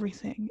isn't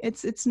everything.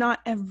 It's not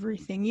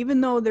everything,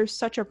 even though there's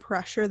such a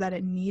pressure that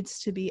it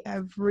needs to be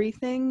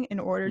everything in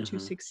order to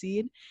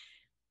succeed.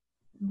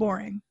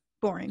 Boring.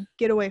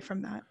 Get away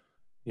from that.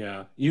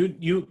 Yeah.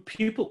 You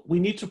people, we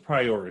need to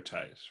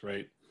prioritize,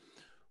 right?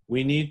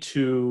 We need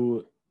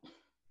to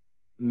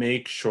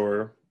make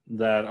sure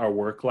that our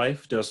work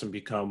life doesn't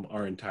become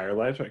our entire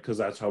life, right? Because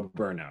that's how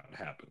burnout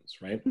happens,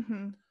 right?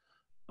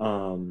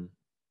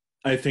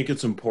 I think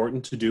it's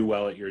important to do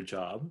well at your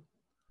job,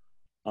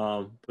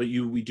 but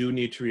we do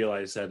need to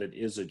realize that it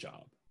is a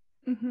job.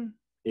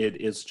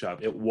 It is a job.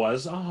 It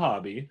was a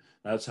hobby.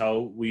 That's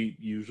how we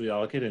usually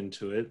all get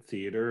into it.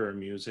 Theater or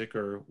music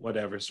or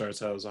whatever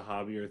starts out as a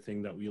hobby or a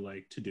thing that we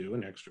like to do,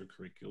 an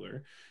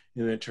extracurricular,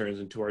 and it turns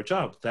into our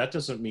job. That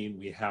doesn't mean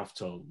we have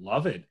to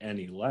love it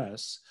any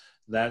less.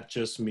 That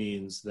just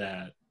means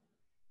that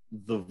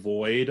the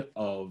void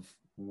of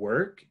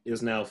work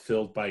is now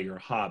filled by your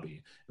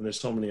hobby. And there's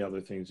so many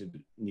other things you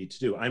need to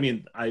do. I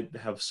mean, I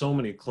have so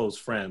many close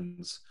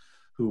friends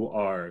who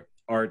are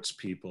arts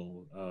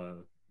people,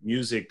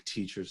 music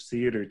teachers,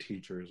 theater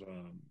teachers,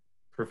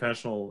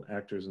 professional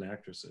actors and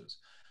actresses.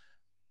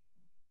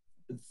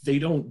 They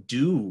don't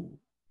do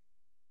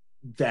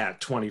that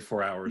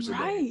 24 hours a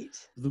day.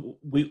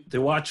 They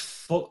watch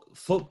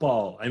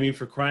football. I mean,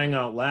 for crying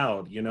out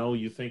loud, you know,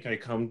 you think I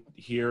come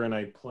here and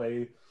I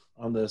play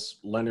on this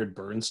Leonard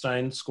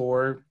Bernstein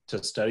score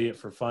to study it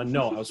for fun?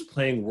 No, I was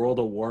playing World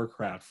of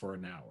Warcraft for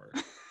an hour.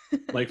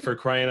 Like, for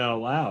crying out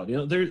loud, you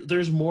know,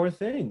 there's more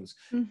things.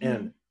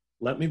 And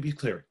let me be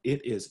clear,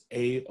 it is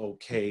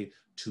a-okay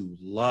to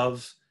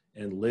love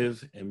and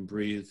live and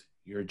breathe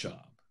your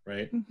job,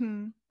 right?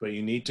 But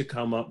you need to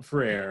come up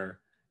for air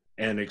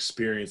and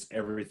experience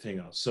everything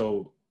else.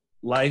 So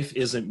life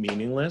isn't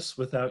meaningless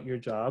without your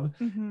job.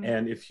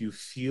 And if you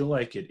feel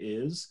like it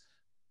is,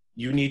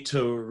 you need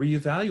to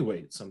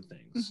reevaluate some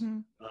things.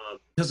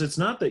 Because it's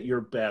not that you're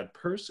a bad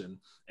person,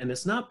 and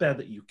it's not bad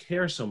that you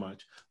care so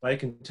much, but I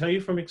can tell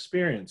you from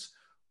experience,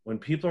 when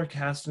people are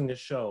casting a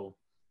show,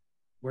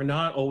 we're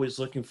not always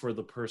looking for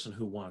the person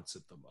who wants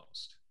it the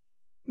most.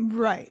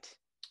 Right.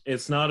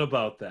 It's not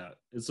about that.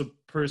 It's a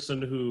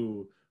person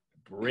who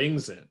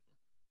brings it,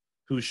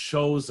 who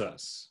shows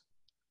us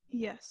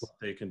what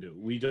they can do.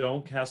 We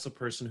don't cast a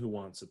person who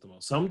wants it the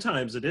most.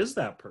 Sometimes it is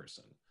that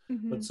person,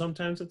 but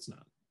sometimes it's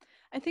not.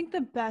 I think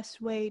the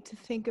best way to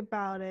think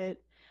about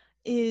it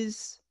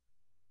is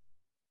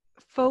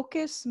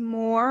focus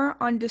more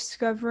on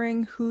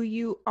discovering who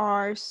you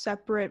are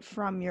separate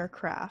from your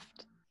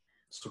craft.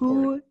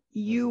 Who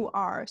you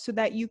are, so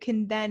that you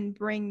can then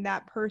bring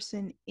that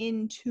person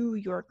into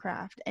your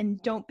craft.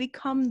 And don't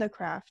become the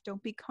craft,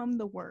 don't become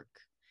the work.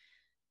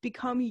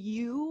 Become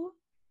you,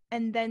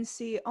 and then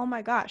see, oh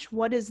my gosh,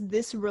 what is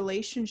this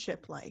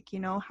relationship like? You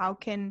know, how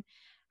can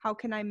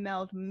I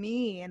meld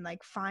me and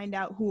like find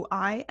out who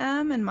I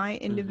am and my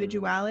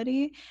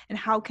individuality, and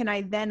how can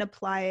I then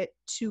apply it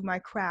to my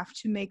craft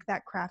to make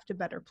that craft a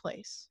better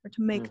place, or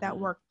to make that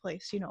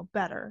workplace, you know,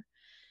 better.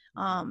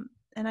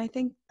 And I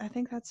think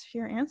that's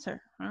your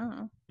answer. I don't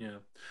know. Yeah.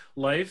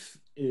 Life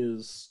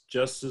is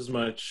just as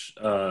much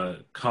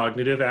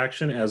cognitive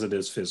action as it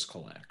is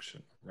physical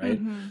action, right?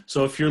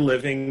 So if you're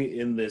living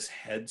in this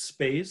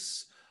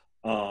headspace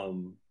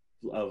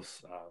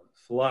of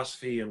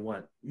philosophy and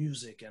what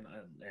music and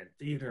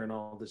theater and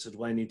all this is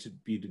what I need to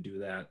be to do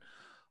that.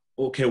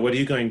 Okay, what are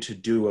you going to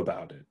do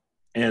about it?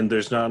 And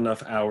there's not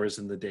enough hours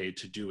in the day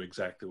to do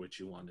exactly what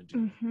you want to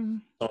do.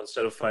 So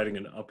instead of fighting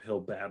an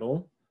uphill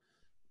battle,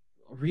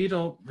 read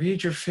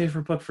your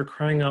favorite book, for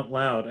crying out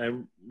loud.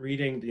 I'm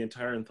reading the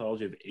entire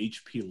anthology of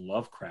H.P.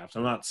 Lovecraft.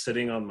 I'm not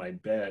sitting on my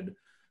bed,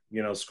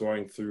 you know,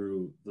 scoring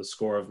through the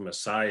score of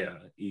Messiah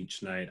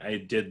each night. I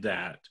did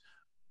that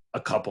a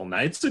couple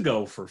nights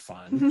ago for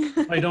fun.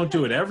 I don't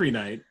do it every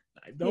night.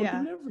 I don't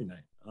do it every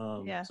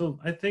night. So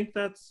I think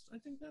that's our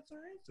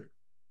answer.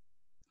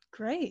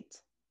 Great.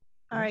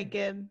 All right,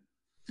 Gib.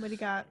 What do you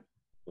got?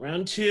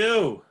 Round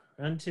two.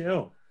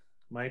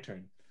 My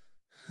turn.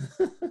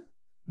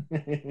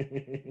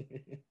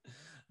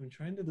 I'm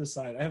trying to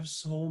decide. I have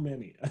so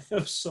many.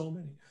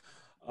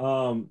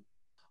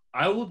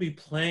 I will be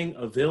playing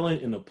a villain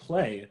in a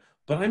play,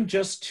 but I'm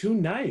just too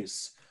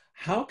nice.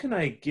 How can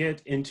I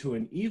get into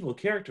an evil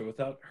character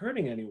without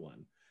hurting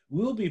anyone?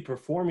 We'll be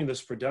performing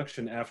this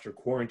production after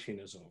quarantine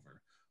is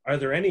over. Are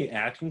there any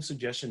acting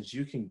suggestions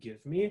you can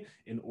give me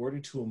in order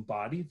to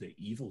embody the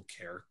evil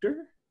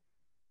character?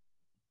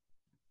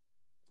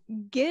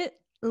 Get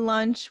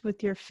lunch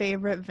with your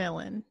favorite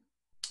villain.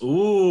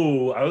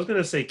 Ooh, I was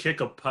going to say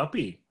kick a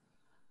puppy.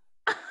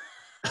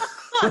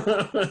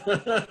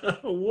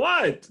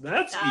 What?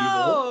 That's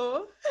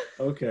evil.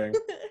 Okay.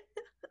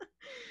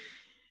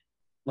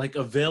 Like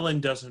a villain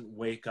doesn't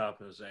wake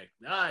up and say,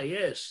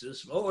 yes,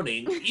 this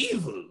morning,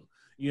 evil.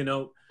 You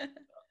know,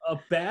 a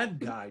bad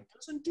guy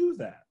doesn't do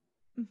that.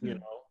 Mm-hmm. You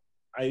know,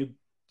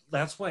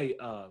 that's why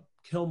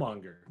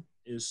Killmonger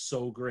is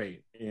so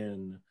great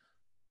in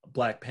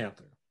Black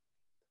Panther.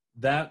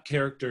 That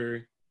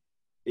character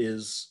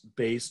is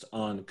based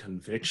on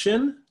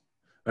conviction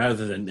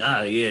rather than,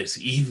 yes,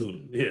 evil.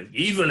 Yeah,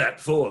 evil at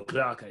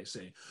 4:00, I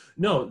say.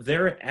 No,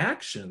 their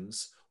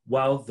actions,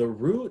 while the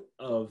root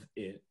of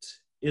it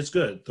is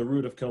good. The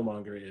root of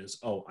Killmonger is,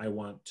 I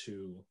want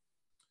to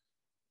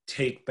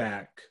take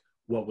back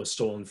what was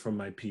stolen from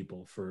my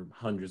people for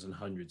hundreds and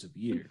hundreds of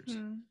years.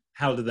 Mm-hmm.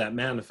 How did that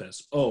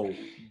manifest?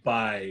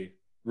 By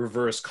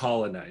reverse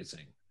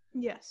colonizing.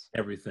 Yes.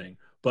 Everything.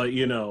 But,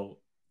 you know,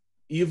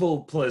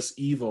 evil plus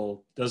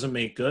evil doesn't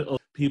make good.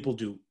 People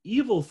do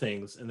evil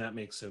things, and that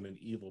makes them an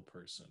evil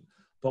person.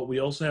 But we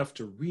also have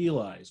to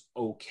realize,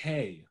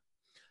 okay,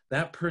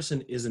 that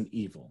person isn't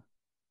evil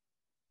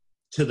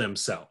to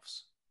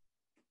themselves.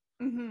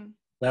 Mm-hmm.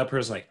 That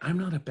person, like, I'm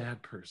not a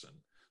bad person.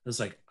 It's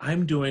like,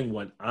 I'm doing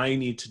what I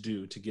need to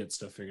do to get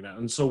stuff figured out.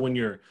 And so when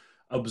you're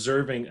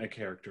observing a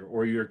character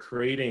or you're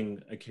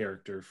creating a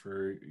character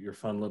for your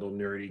fun little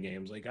nerdy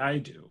games like I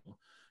do,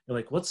 you're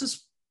like, what's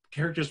this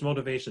character's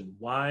motivation?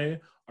 Why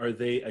are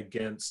they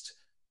against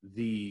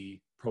the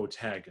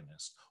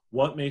protagonist?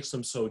 What makes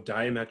them so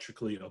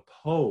diametrically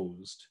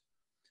opposed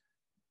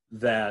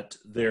that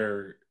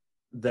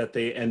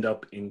they end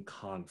up in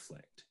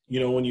conflict? You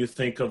know, when you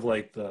think of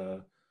like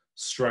the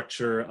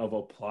structure of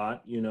a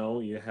plot, you know,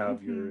 you have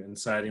mm-hmm. your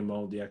inciting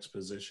mode, the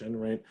exposition,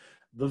 right?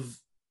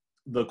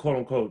 The quote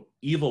unquote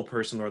evil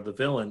person or the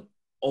villain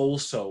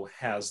also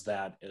has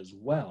that as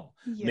well.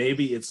 Yes.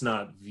 Maybe it's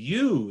not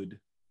viewed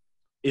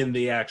in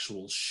the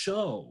actual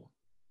show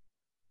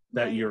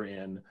that right. you're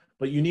in,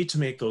 but you need to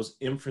make those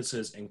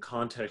inferences and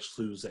context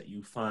clues that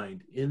you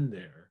find in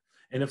there.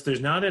 And if there's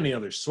not any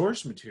other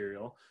source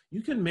material,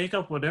 you can make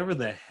up whatever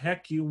the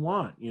heck you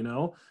want, you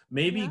know?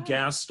 Maybe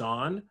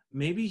Gaston,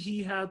 maybe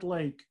he had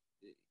like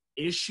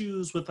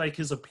issues with like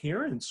his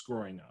appearance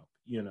growing up,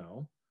 you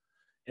know?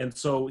 And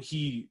so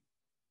he,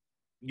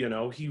 you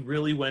know, he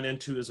really went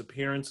into his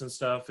appearance and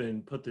stuff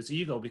and put this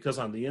ego because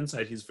on the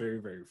inside, he's very,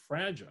 very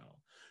fragile.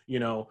 You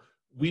know,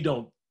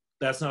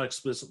 that's not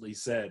explicitly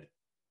said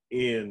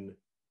in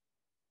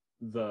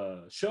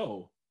the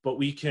show, but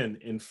we can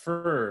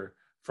infer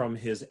from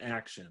his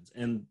actions,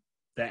 and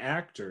the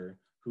actor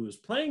who is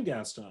playing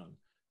Gaston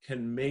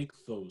can make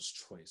those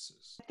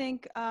choices. I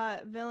think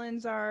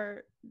villains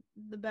are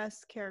the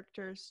best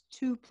characters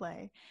to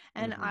play,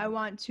 and mm-hmm. I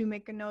want to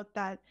make a note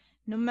that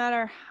no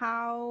matter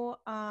how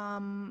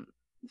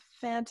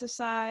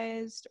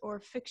fantasized or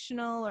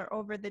fictional or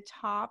over the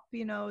top,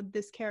 you know,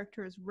 this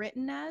character is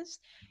written as,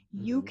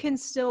 mm-hmm. you can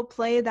still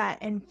play that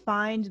and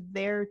find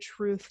their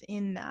truth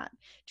in that.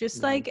 Just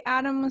mm-hmm. like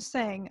Adam was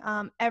saying,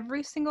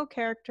 every single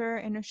character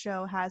in a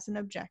show has an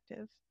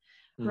objective,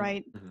 mm-hmm.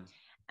 right? Mm-hmm.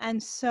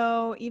 And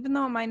so even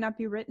though it might not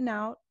be written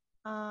out,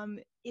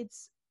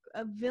 it's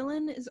a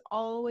villain is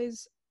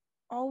always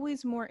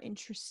more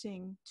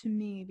interesting to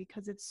me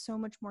because it's so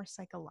much more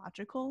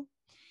psychological.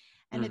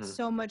 And mm-hmm. it's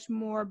so much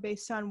more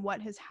based on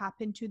what has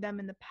happened to them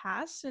in the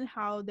past and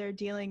how they're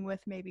dealing with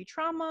maybe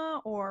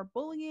trauma or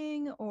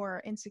bullying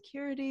or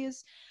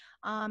insecurities.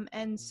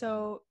 And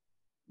so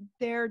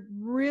they're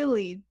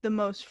really the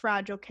most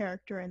fragile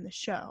character in the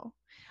show,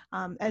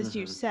 as mm-hmm.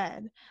 you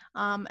said.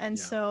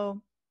 So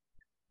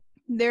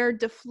they're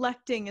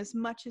deflecting as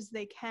much as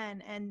they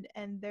can, and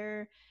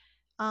they're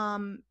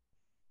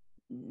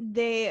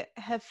they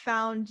have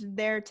found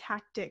their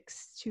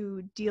tactics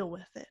to deal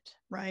with it,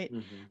 right?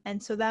 Mm-hmm.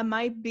 And so that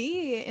might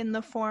be in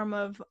the form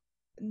of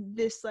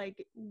this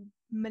like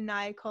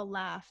maniacal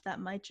laugh that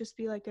might just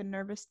be like a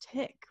nervous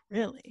tick,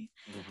 really.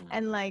 Mm-hmm.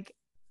 And like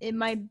it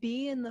might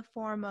be in the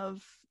form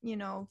of, you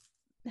know,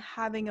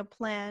 having a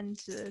plan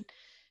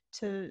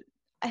to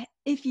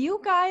if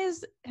you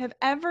guys have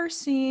ever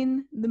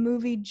seen the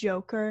movie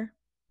Joker,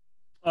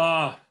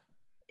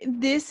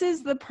 this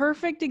is the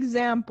perfect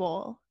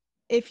example.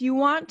 If you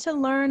want to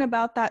learn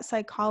about that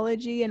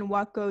psychology and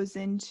what goes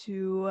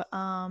into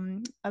a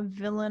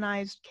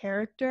villainized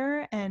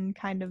character and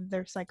kind of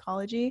their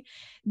psychology,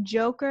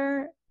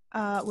 Joker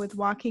with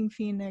Joaquin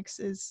Phoenix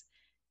is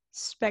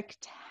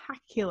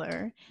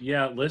spectacular.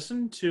 Yeah,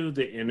 listen to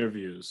the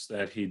interviews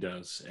that he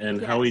does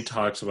and how he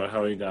talks about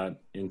how he got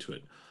into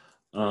it.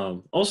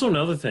 Also,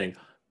 another thing,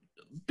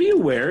 be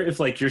aware if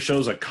like your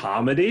show's a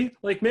comedy,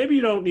 like maybe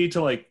you don't need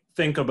to like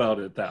think about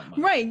it that much.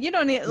 Right. You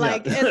don't need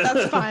like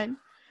that's fine.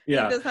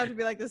 Yeah. It doesn't have to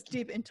be like this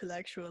deep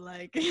intellectual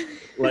like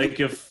like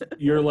if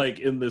you're like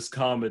in this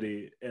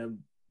comedy and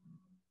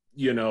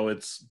you know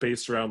it's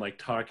based around like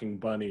talking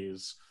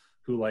bunnies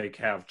who like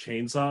have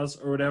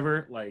chainsaws or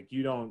whatever, like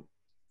you don't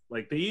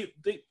like the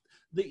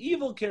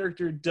evil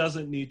character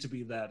doesn't need to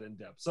be that in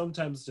depth.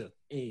 Sometimes just,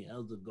 hey,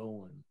 how's it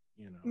going?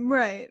 You know.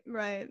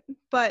 Right.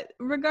 But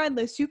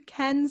regardless, you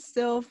can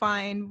still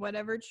find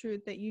whatever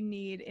truth that you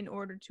need in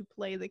order to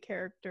play the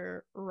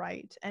character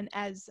right and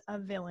as a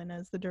villain,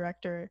 as the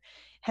director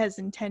has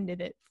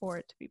intended it for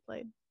it to be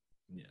played.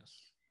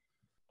 Yes.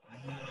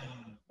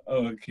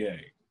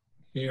 Okay.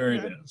 Here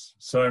it is.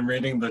 So I'm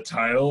reading the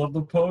title of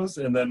the post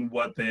and then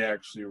what they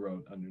actually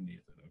wrote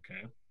underneath it,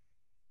 okay?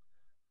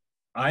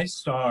 I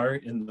star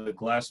in the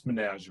Glass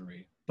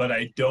Menagerie, but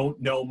I don't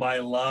know my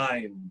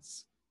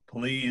lines.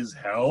 Please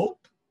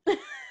help.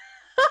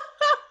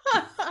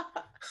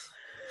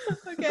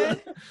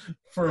 Okay.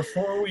 For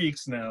 4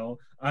 weeks now,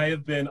 I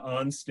have been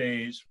on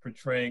stage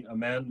portraying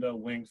Amanda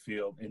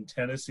Wingfield in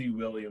Tennessee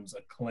Williams'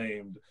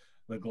 acclaimed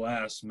The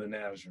Glass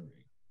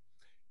Menagerie.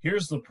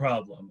 Here's the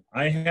problem.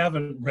 I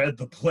haven't read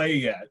the play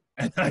yet,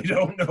 and I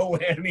don't know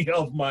any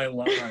of my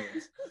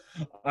lines.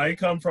 I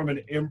come from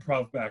an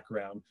improv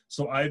background,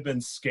 so I've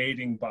been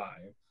skating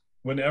by.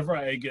 Whenever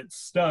I get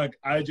stuck,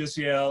 I just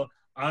yell,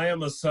 I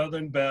am a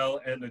Southern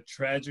belle and a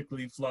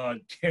tragically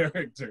flawed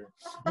character,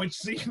 which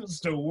seems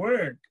to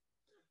work.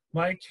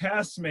 My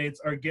castmates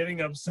are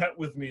getting upset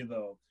with me,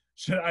 though.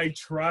 Should I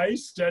try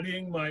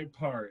studying my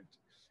part?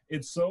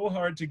 It's so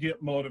hard to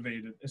get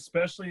motivated,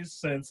 especially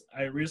since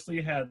I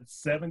recently had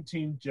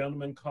 17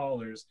 gentlemen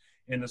callers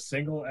in a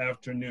single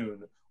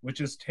afternoon, which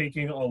is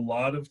taking a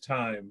lot of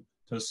time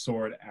to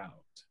sort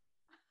out.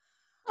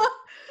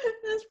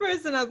 This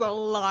person has a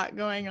lot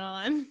going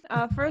on.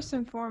 First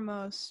and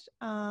foremost,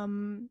 I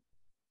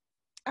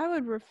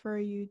would refer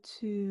you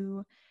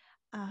to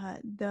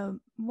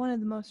one of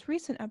the most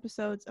recent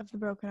episodes of the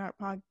Broken Art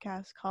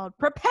podcast called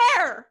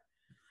Prepare!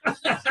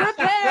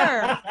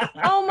 Prepare!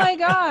 Oh my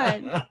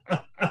God.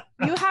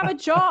 You have a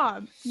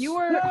job. You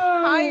were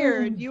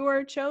hired. You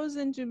were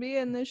chosen to be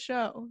in this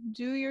show.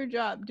 Do your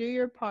job. Do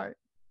your part.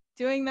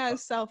 Doing that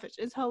is selfish.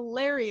 It's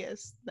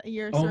hilarious that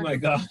you're Oh my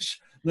gosh.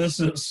 This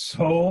is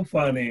so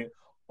funny.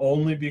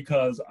 Only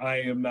because I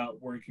am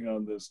not working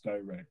on this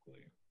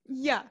directly.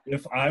 Yeah.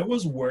 If I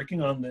was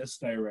working on this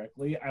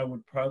directly, I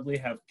would probably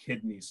have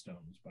kidney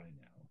stones by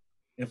now.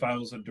 If I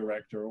was a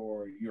director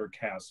or your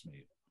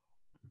castmate.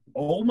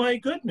 Oh my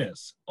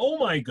goodness. Oh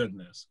my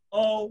goodness.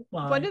 Oh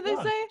my What did they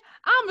say?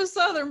 I'm a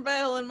Southern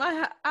belle and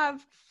I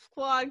have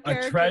flawed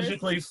characters. A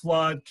tragically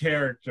flawed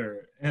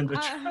character. And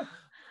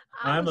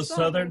I'm a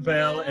Southern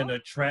belle and a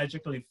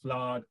tragically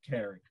flawed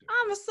character.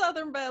 I'm a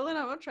Southern belle and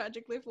I'm a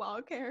tragically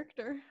flawed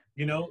character.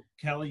 You know,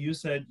 Callie, you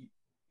said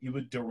you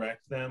would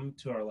direct them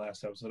to our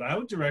last episode. I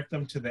would direct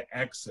them to the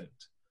exit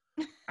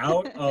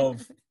out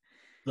of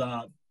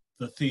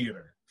the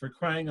theater, for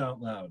crying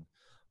out loud.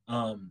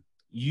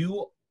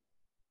 You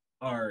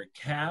are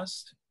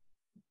cast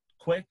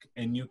quick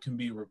and you can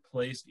be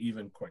replaced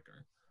even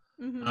quicker.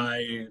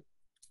 Mm-hmm.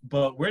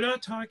 But we're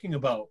not talking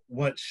about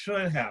what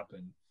should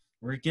happen.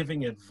 We're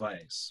giving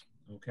advice,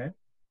 okay?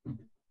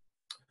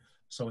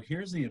 So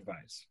here's the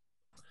advice.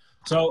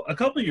 So a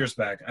couple of years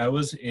back, I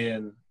was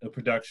in a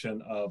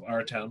production of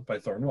Our Town by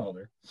Thornton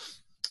Wilder,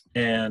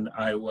 and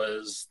I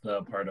was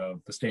the part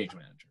of the stage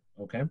manager,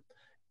 okay?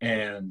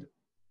 And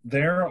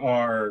there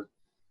are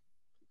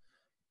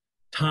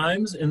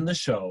times in the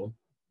show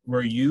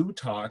where you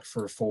talk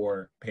for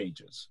 4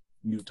 pages.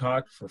 You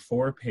talk for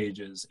 4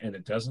 pages and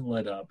it doesn't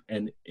let up,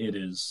 and it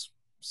is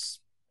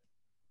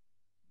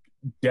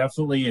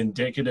definitely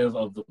indicative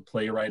of the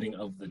playwriting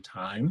of the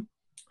time.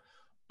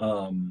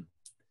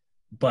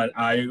 But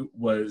I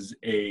was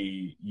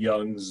a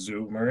young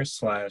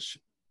Zoomer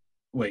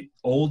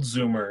old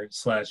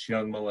Zoomer /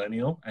 young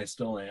millennial. I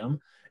still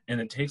am.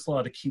 And it takes a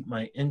lot to keep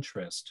my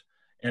interest.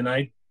 And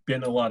I've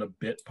been a lot of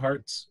bit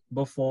parts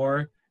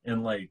before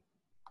and like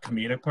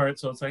comedic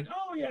parts. So it's like,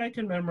 oh yeah, I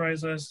can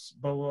memorize this,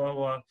 blah, blah,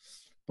 blah.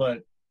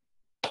 But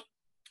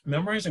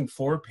memorizing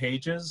 4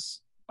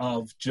 pages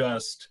of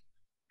just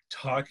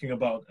talking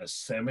about a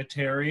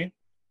cemetery,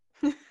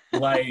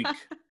 like,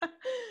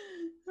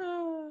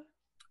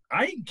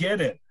 I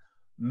get it.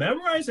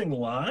 Memorizing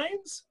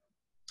lines,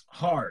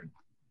 hard,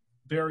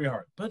 very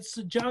hard, but it's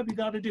a job you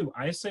got to do.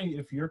 I say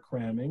if you're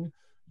cramming,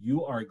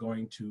 you are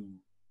going to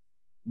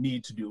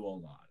need to do a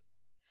lot.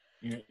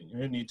 You're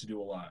going to need to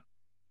do a lot.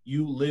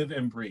 You live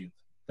and breathe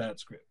that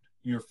script.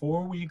 You're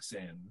 4 weeks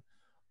in.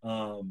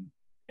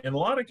 In a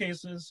lot of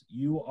cases,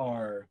 you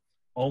are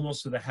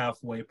almost to the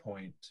halfway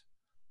point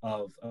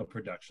of a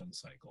production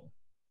cycle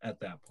at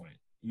that point.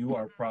 You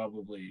are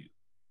probably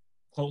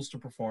close to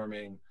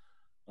performing,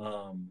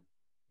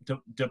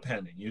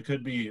 depending. You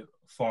could be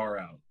far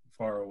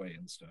away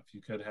and stuff.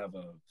 You could have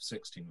a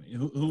 16-week.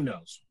 Who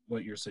knows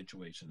what your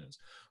situation is.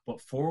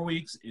 But 4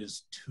 weeks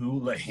is too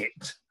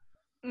late.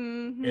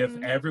 Mm-hmm.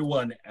 If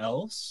everyone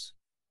else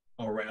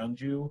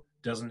around you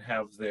doesn't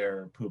have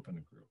their poop in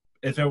a group.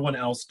 If everyone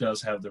else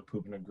does have their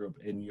poop in a group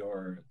and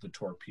you're the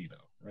torpedo,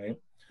 right?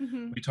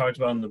 Mm-hmm. We talked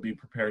about in the Be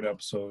Prepared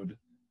episode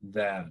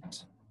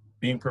that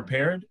being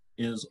prepared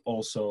is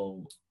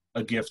also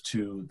a gift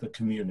to the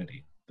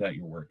community that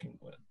you're working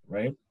with,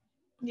 right?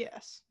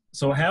 Yes.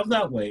 So have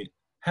that weight,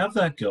 have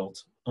that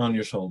guilt on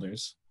your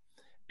shoulders,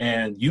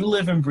 and you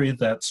live and breathe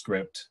that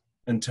script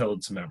until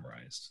it's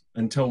memorized,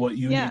 until what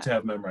you need to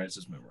have memorized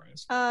is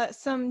memorized.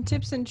 Some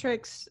tips and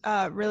tricks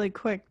really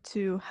quick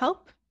to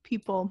help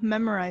people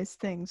memorize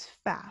things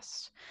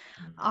fast.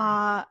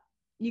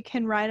 You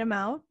can write them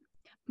out.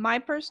 My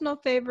personal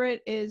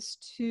favorite is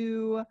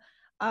to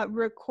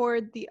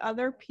record the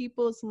other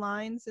people's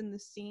lines in the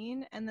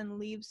scene and then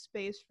leave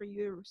space for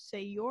you to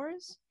say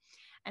yours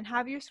and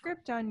have your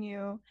script on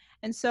you.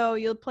 And so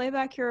you'll play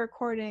back your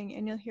recording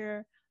and you'll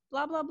hear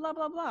blah, blah, blah,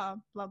 blah, blah,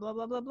 blah, blah,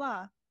 blah, blah,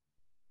 blah.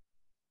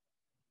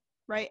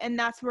 Right? And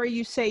that's where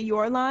you say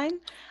your line.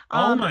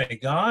 Oh my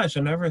gosh,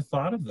 I never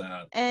thought of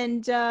that.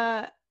 And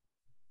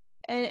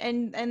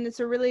it's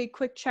a really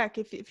quick check.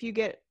 If you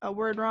get a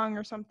word wrong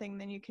or something,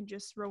 then you can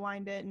just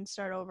rewind it and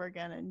start over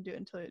again and do it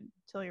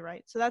until you're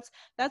right. So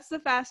that's the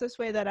fastest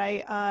way that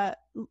I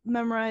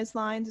memorize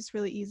lines. It's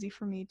really easy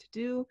for me to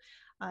do.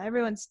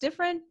 Everyone's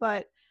different,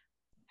 but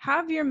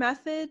have your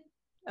method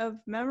of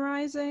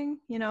memorizing.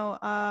 You know,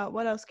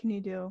 what else can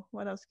you do?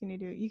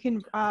 You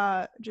can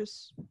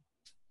just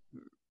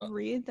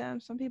read them.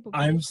 Some people.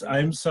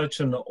 I'm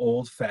such an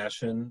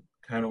old-fashioned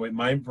kind of way.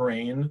 My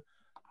brain,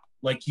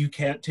 like, you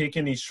can't take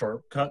any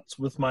shortcuts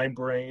with my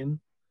brain.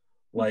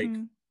 Like,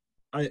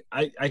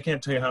 I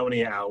can't tell you how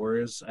many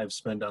hours I've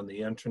spent on the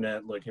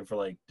internet looking for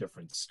like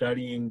different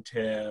studying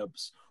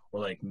tips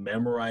or like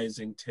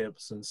memorizing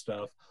tips and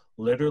stuff.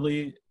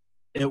 Literally,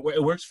 it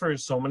works for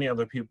so many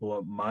other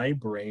people. My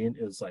brain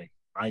is like,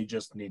 I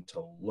just need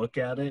to look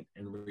at it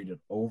and read it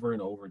over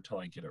and over until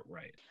I get it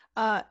right.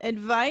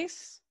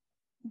 Advice: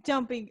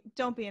 don't be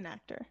an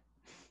actor.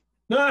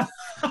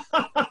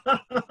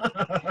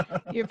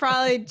 You're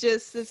probably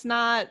just, it's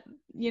not,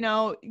 you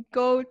know,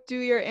 go do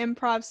your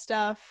improv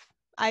stuff.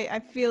 I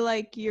feel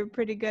like you're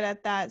pretty good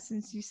at that,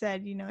 since you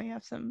said, you know, you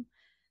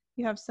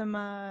have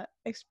some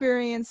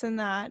experience in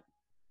that.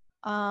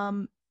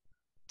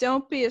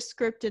 Don't be a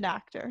scripted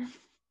actor.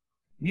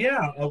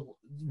 Yeah,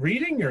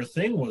 reading your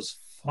thing was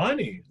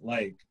funny.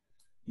 Like,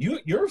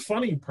 you're a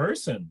funny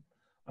person,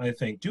 I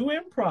think. Do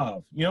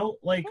improv, you know,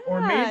 like,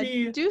 or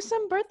maybe do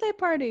some birthday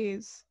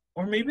parties.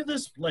 Or maybe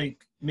this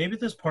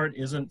part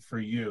isn't for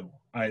you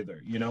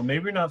either. You know,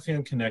 maybe you're not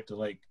feeling connected.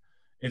 Like,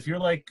 if you're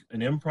like an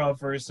improv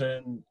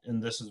person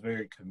and this is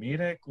very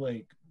comedic,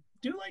 like,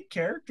 do like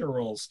character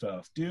role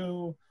stuff.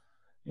 Do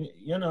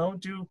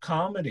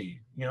comedy.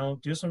 You know,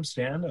 do some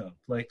stand up.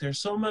 Like, there's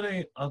so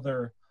many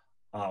other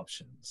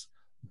options.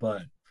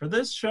 But for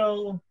this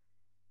show,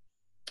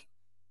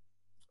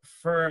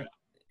 for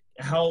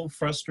how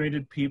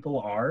frustrated people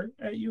are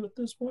at you at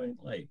this point,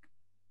 like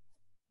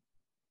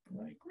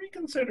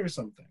reconsider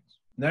some things.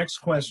 Next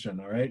question.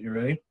 All right, you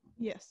ready?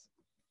 Yes.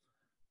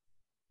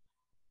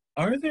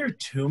 Are there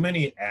too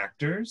many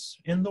actors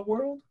in the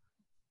world?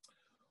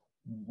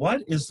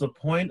 What is the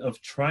point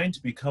of trying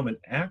to become an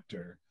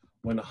actor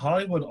when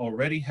Hollywood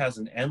already has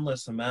an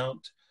endless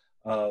amount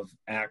of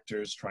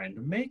actors trying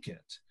to make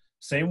it?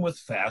 Same with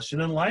fashion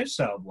and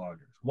lifestyle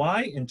bloggers.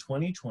 Why in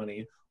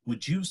 2020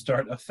 would you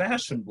start a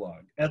fashion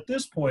blog? At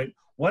this point,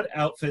 what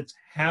outfits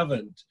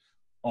haven't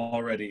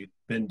already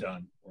been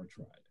done or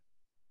tried?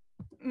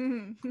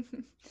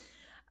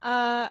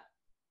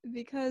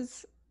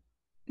 Because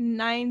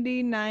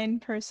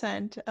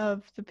 99%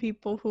 of the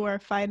people who are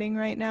fighting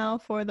right now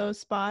for those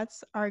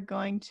spots are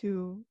going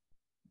to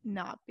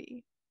not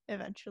be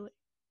eventually.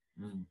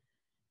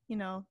 You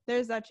know,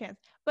 there's that chance.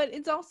 But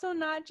it's also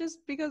not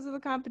just because of the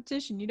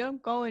competition. You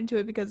don't go into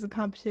it because of the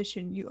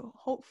competition. You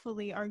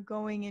hopefully are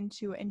going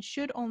into and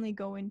should only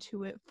go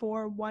into it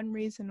for one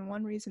reason and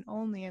one reason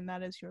only, and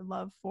that is your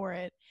love for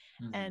it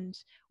and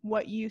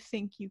what you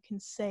think you can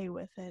say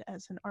with it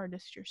as an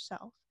artist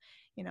yourself.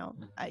 You know,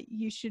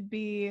 you should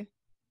be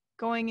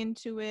going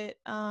into it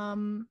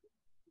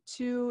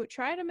to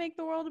try to make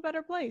the world a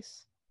better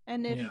place.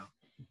 And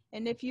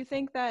if you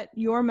think that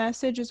your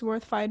message is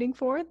worth fighting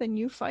for, then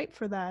you fight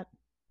for that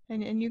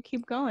and you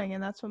keep going,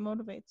 and that's what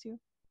motivates you.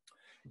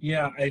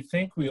 Yeah, I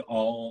think we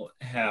all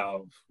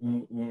have,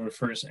 when we're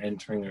first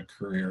entering a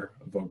career,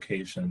 a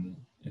vocation,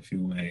 if you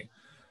may,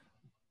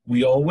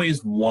 we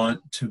always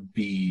want to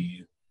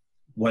be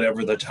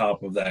whatever the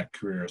top of that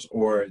career is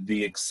or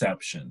the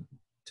exception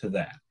to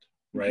that,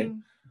 right?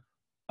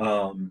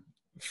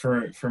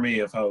 For me,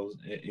 if I was,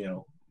 you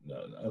know,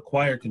 a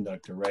choir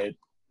conductor, right?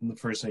 And the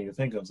first thing you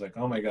think of is like,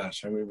 oh my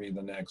gosh, I'm going to be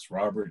the next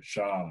Robert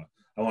Shaw.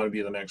 I want to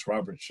be the next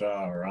Robert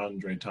Shaw or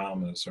Andre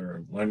Thomas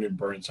or Leonard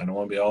Bernstein. I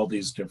want to be all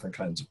these different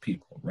kinds of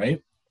people,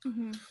 right?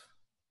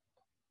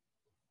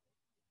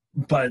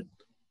 But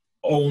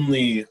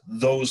only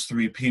those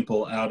three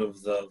people out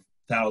of the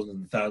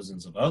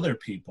thousands of other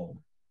people,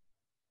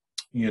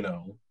 you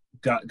know,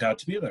 got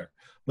to be there.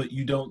 But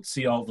you don't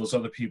see all those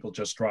other people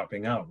just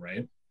dropping out,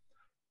 right?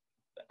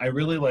 I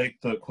really like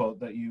the quote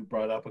that you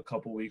brought up a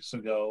couple weeks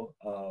ago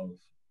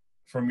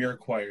from your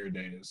choir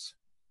days.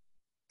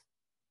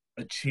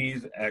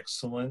 Achieve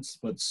excellence,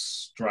 but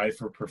strive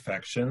for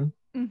perfection.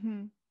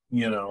 Mm-hmm.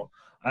 You know,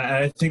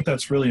 I think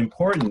that's really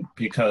important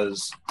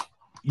because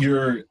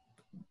the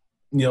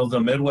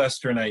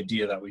Midwestern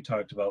idea that we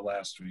talked about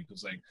last week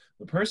was like,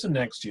 the person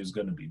next to you is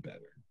going to be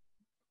better.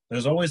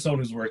 There's always someone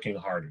who's working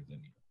harder than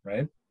you,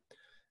 right?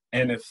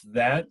 And if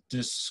that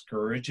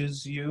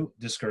discourages you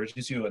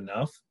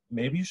enough,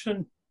 maybe you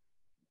shouldn't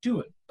do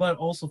it. But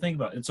also think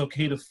about it. It's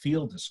okay to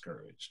feel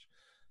discouraged.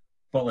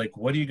 But like,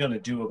 what are you going to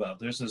do about it?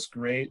 There's this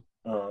great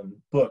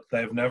book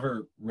that I've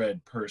never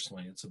read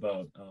personally. It's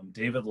about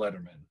David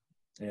Letterman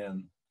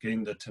and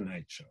getting the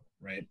Tonight Show,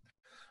 right?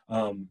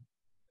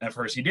 At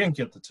first, he didn't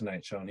get the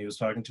Tonight Show, and he was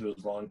talking to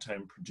his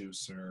longtime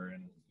producer,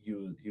 and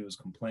he was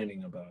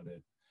complaining about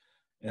it.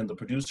 And the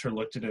producer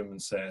looked at him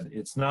and said,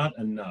 "It's not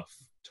enough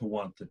to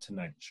want the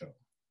Tonight Show.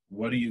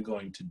 What are you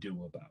going to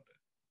do about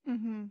it?"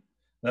 Mm-hmm.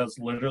 That's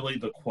literally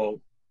the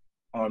quote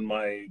on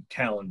my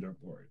calendar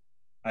board.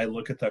 I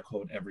look at that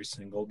quote every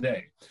single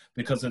day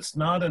because it's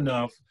not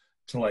enough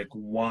to like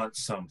want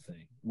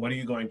something. What are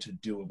you going to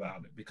do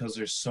about it? Because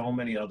there's so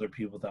many other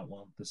people that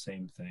want the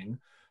same thing.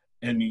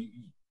 And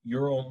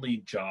your only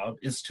job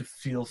is to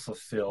feel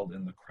fulfilled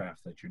in the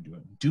craft that you're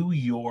doing. Do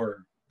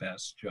your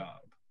best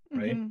job,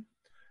 right? Mm-hmm.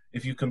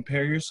 If you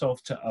compare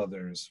yourself to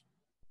others,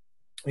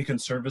 it can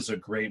serve as a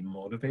great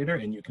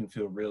motivator and you can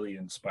feel really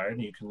inspired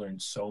and you can learn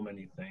so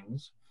many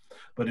things.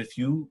 But if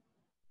you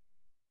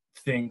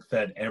think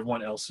that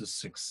everyone else's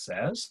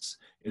success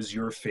is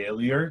your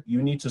failure,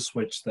 you need to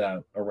switch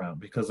that around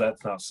because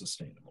that's not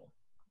sustainable.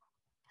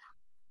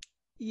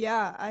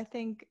 Yeah, I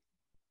think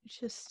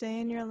just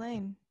stay in your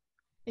lane.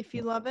 If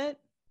you love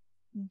it,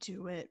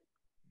 do it.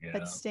 Yeah.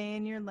 But stay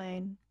in your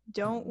lane.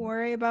 Don't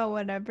worry about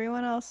what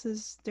everyone else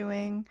is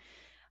doing.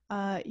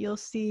 You'll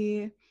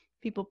see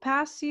people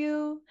pass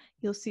you.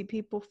 You'll see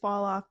people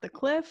fall off the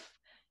cliff.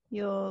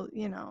 You'll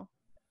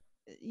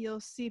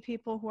see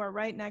people who are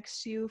right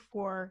next to you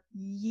for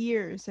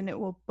years and it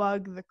will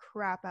bug the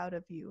crap out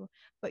of you,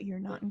 but you're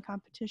not in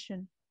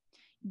competition.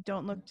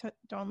 Don't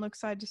look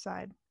side to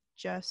side.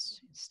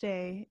 Just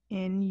stay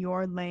in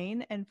your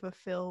lane and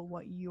fulfill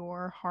what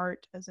your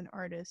heart as an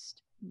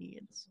artist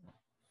needs.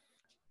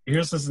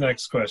 Here's this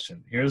next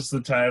question. Here's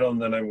the title,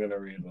 and then I'm going to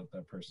read what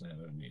that person had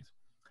underneath.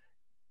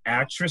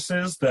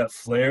 Actresses that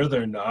flare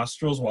their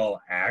nostrils while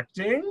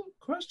acting? ?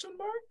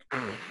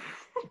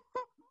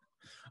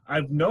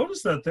 I've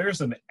noticed that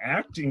there's an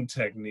acting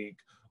technique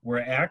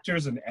where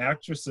actors and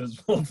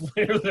actresses will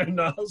flare their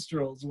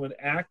nostrils when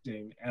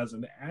acting as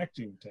an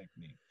acting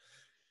technique.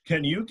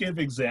 Can you give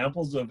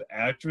examples of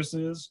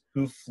actresses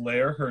who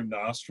flare her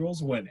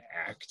nostrils when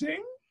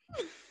acting?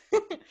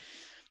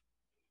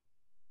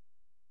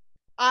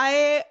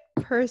 I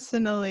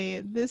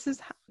personally, this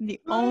is the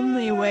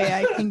only way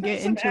I can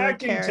get into a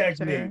character.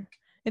 Technique.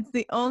 It's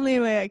the only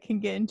way I can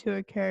get into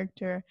a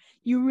character.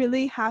 You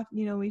really have,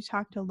 we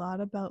talked a lot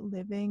about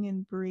living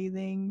and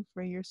breathing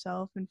for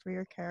yourself and for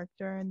your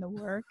character and the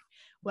work.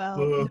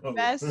 Well, the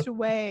best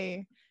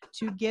way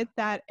to get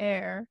that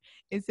air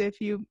is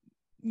if you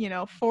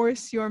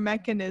force your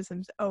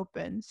mechanisms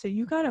open. So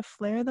you got to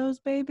flare those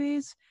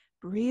babies,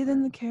 breathe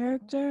in the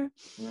character,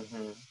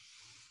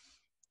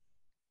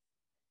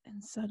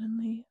 and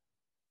suddenly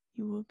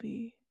you will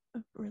be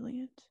a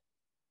brilliant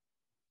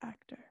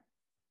actor.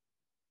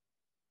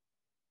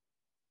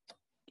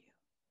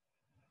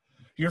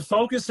 You're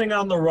focusing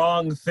on the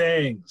wrong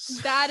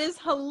things. That is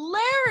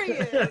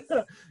hilarious.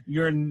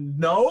 Your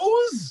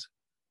nose?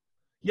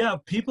 Yeah,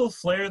 people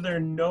flare their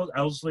nose.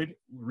 I was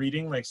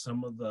reading like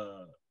some of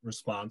the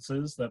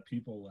responses that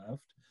people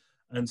left,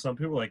 and some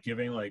people like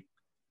giving like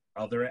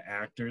other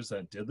actors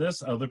that did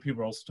this. Other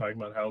people are also talking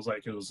about how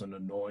it was an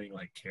annoying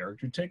like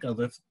character tick.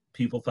 Other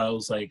people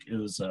thought it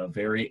was a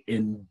very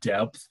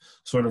in-depth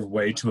sort of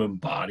way to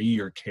embody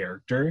your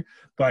character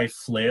by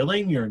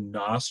flailing your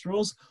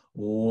nostrils.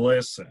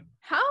 Listen,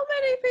 how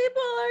many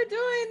people are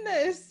doing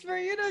this for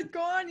you to go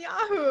on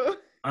Yahoo?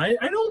 I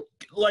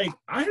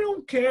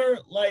don't care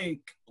like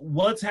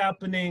what's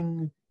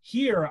happening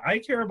here. I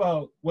care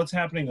about what's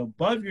happening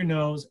above your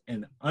nose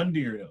and under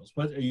your nose.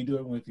 What are you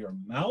doing with your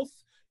mouth,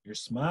 your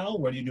smile?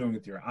 What are you doing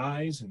with your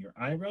eyes and your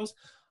eyebrows?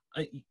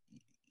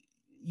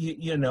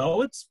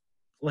 It's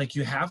like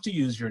you have to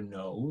use your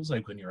nose,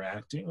 like when you're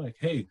acting, like,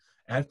 hey,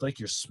 act like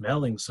you're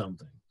smelling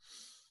something.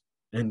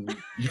 And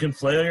you can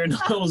flail your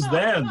nose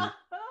then.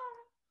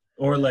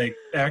 Or like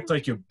act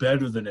like you're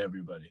better than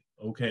everybody.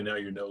 Okay, now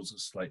your nose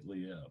is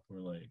slightly up. Or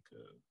like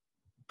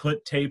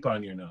put tape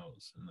on your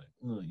nose. And like,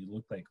 oh, you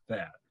look like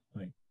that.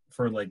 Like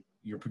for like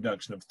your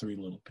production of Three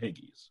Little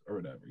Piggies or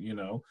whatever,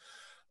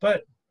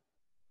 But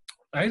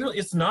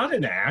it's not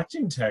an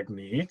acting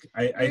technique.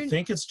 I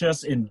think it's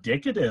just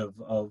indicative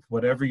of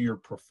whatever you're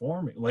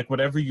performing, like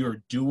whatever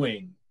you're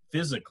doing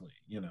physically,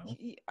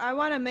 I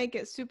want to make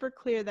it super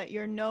clear that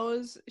your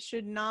nose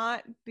should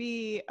not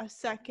be a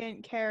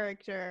second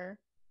character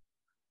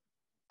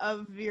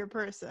of your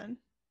person.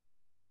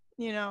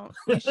 You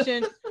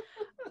shouldn't.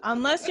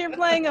 Unless you're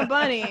playing a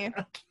bunny.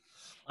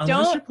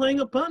 Unless you're playing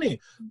a bunny.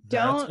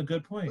 That's a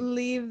good point.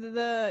 Leave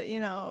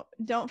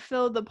don't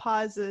fill the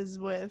pauses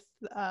with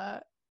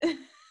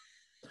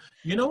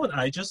you know what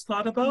I just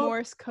thought about?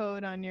 Morse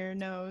code on your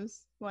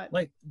nose. What?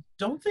 Like,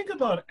 don't think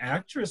about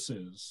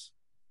actresses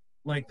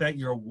like that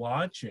you're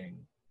watching.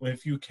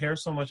 If you care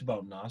so much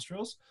about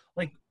nostrils,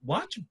 like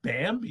watch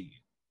Bambi.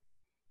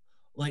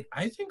 Like,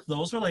 I think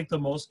those are like the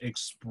most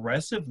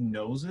expressive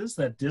noses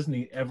that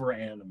Disney ever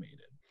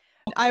animated.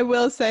 I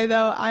will say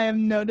though, I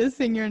am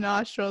noticing your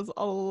nostrils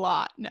a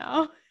lot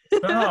now.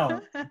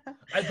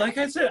 Like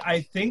I said,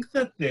 I think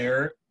that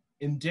they're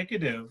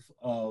indicative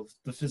of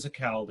the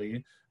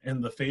physicality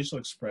and the facial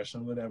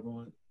expression,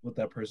 what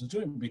that person's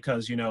doing.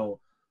 Because, you know,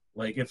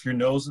 like if your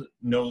nose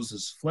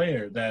is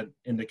flared, that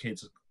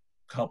indicates a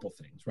couple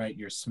things, right?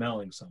 You're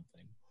smelling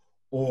something,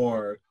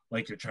 or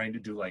like you're trying to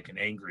do like an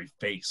angry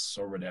face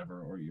or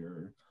whatever, or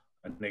you're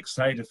an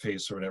excited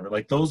face or whatever.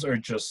 Like those are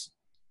just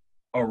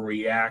a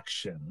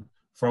reaction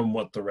from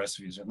what the rest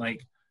of you is doing.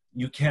 Like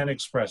you can't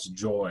express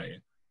joy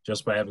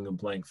just by having a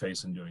blank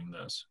face and doing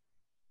this.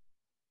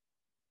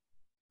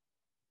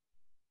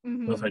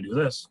 Mm-hmm. Well, if I do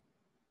this,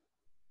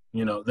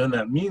 you know, then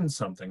that means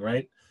something,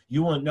 right?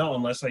 You won't know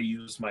unless I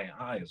use my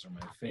eyes or my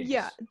face.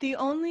 Yeah, the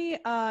only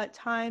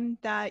time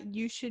that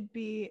you should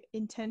be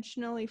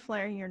intentionally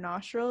flaring your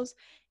nostrils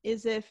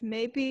is if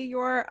maybe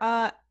you're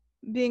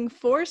being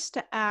forced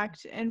to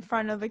act in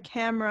front of a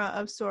camera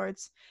of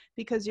sorts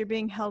because you're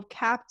being held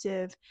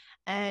captive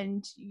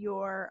and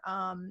you're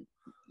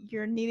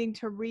needing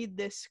to read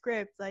this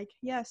script. Like,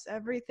 yes,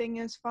 everything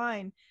is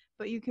fine,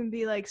 but you can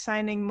be like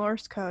signing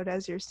Morse code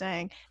as you're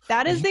saying.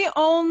 That is the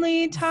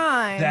only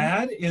time.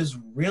 That is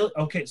really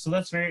okay. So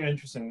that's very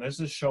interesting. There's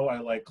this show I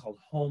like called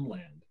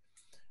Homeland,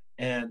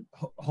 and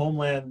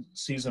Homeland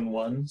season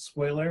 1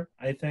 spoiler.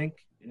 I think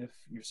if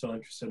you're still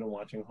interested in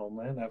watching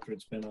Homeland after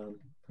it's been on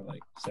for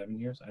like 7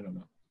 years, I don't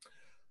know.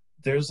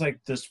 There's like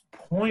this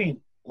point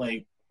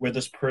like where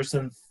the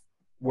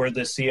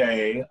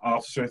CIA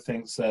officer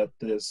thinks that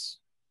this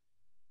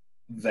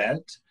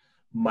vet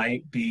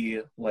might be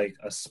like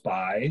a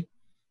spy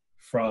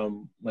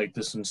from like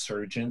this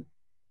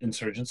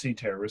insurgency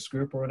terrorist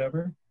group or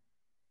whatever,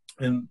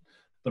 and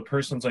the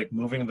person's like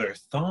moving their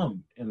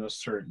thumb in a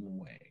certain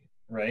way,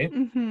 right?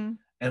 Mm-hmm.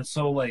 And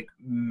so like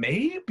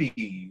maybe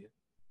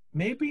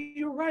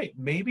you're right.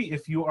 Maybe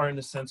if you are in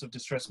a sense of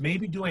distress,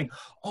 maybe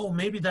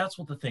that's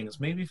what the thing is.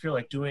 Maybe if you're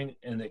like doing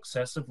an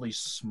excessively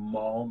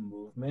small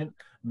movement,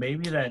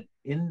 maybe that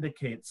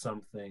indicates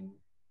something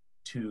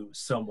to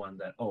someone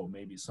that, oh,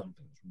 maybe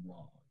something's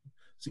wrong.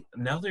 See,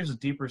 now there's a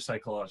deeper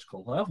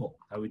psychological level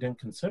that we didn't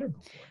consider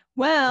before.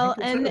 Well,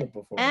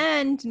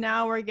 and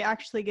now we're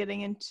actually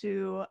getting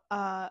into,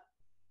 are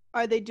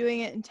they doing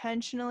it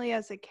intentionally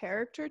as a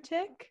character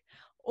tic,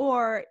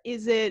 or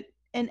is it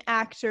an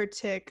actor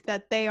tic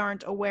that they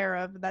aren't aware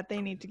of that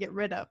they need to get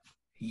rid of?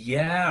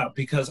 Yeah,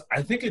 because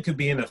I think it could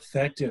be an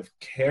effective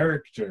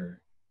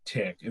character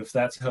tic if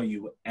that's how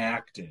you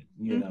act it,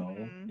 you know.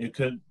 It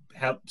could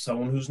have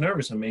someone who's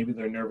nervous, and maybe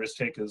their nervous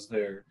tic is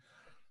their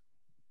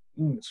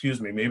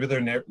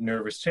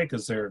nervous tic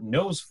is their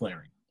nose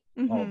flaring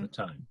all the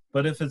time.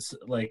 But if it's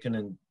like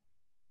an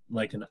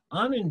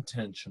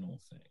unintentional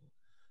thing,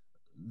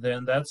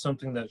 then that's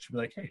something that should be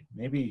like, hey,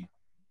 maybe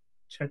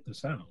check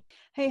this out.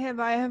 Hey, have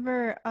I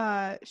ever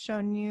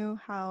shown you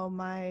how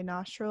my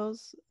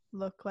nostrils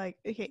look like?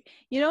 Okay,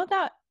 you know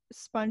that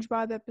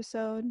SpongeBob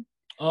episode?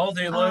 Oh,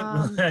 they look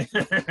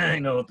I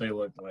know what they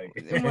look like.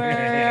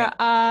 Where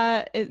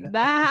the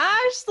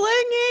hash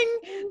slinging,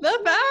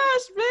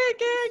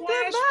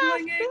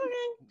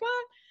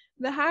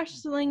 the hash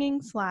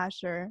slinging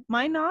slasher.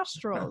 My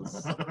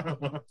nostrils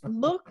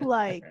look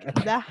like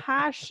the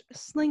hash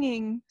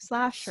slinging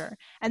slasher.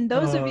 And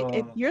those of you,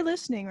 if you're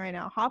listening right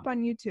now, hop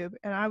on YouTube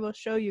and I will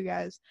show you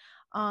guys.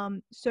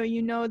 So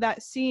you know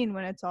that scene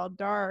when it's all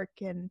dark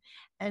and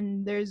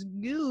there's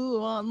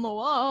goo on the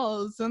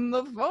walls and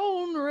the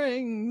phone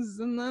rings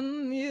and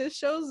then it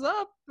shows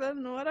up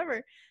and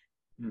whatever.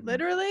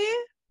 Literally,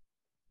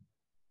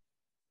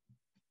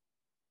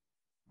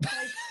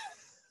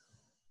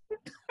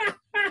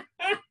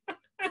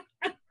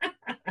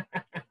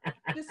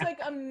 just like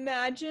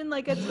imagine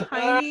like a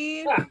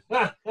tiny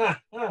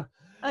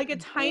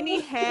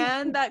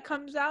hand that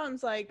comes out and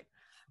it's like,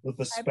 with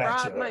the spatula.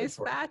 I brought my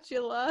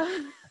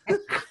spatula.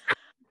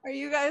 Are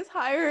you guys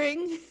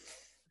hiring?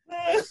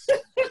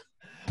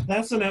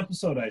 That's an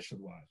episode I should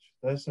watch.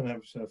 That's an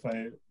episode. If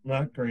I'm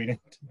not great at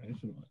it, I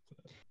should watch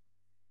that.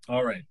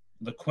 All right.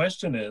 The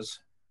question is,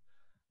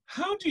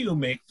 how do you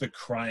make the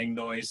crying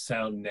noise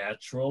sound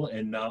natural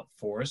and not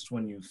forced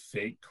when you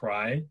fake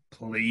cry?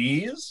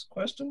 Please? ?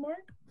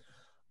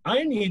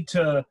 I need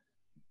to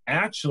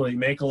actually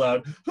make a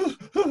loud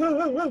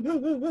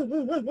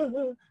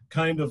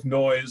kind of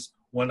noise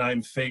when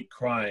I'm fake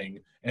crying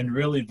and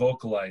really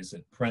vocalize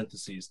it,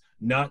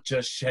 not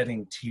just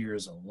shedding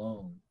tears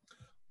alone.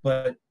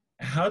 But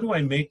how do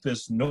I make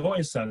this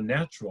noise sound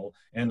natural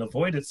and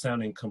avoid it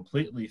sounding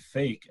completely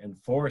fake and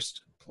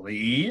forced,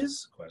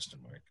 please? ?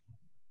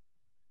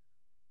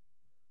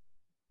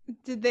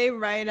 Did they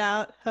write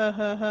out ha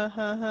ha ha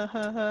ha ha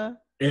ha ha?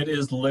 It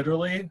is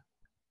literally,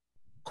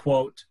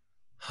 quote,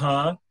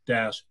 ha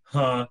dash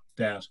ha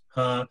dash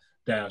ha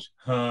dash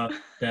ha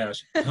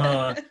dash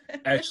ha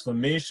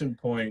exclamation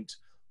point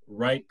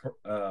right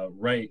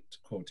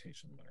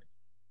quotation mark.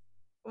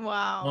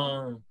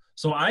 Wow.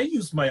 So I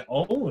used my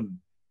own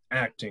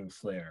acting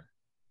flair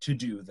to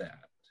do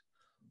that.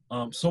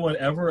 So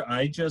whatever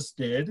I just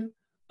did,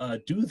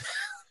 do that.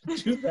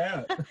 Do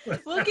that.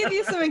 We'll give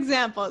you some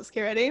examples.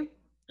 Okay, ready?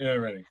 Yeah,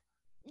 ready.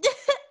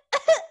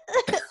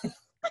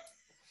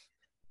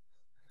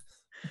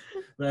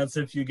 That's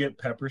if you get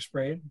pepper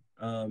sprayed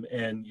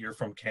and you're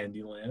from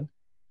Candyland.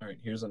 All right,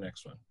 here's the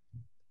next one.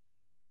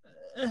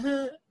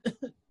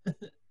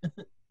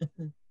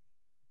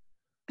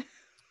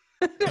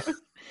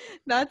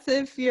 That's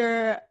if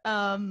you're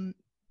a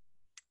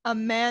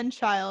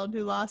man-child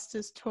who lost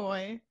his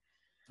toy.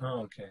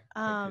 Oh, okay.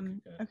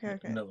 Okay.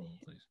 Another one,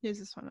 please. Here's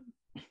this one.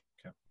 Okay.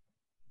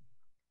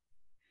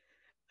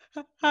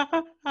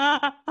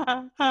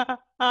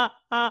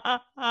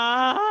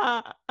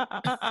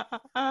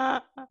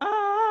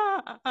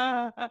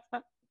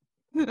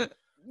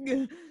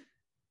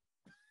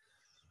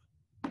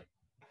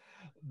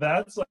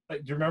 That's like, do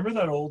you remember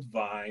that old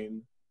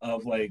Vine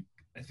of like,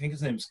 I think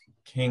his name's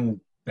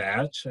King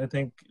Batch, I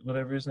think,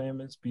 whatever his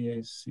name is,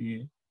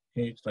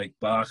 B-A-C-H, like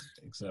Bach,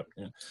 except,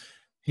 yeah.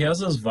 He has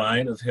this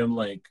Vine of him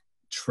like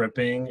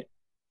tripping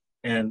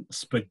and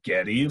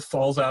spaghetti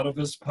falls out of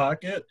his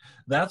pocket.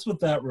 That's what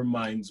that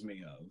reminds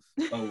me of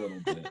a little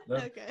bit.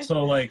 Okay.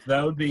 So like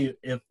that would be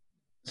if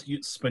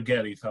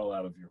spaghetti fell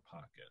out of your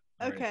pocket.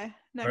 Okay. Right?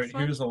 Next all right,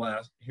 one. here's the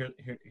last. Here's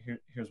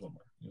one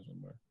more.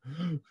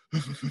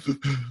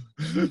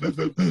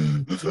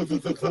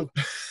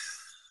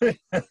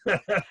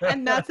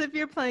 And that's if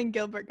you're playing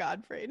Gilbert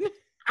Gottfried.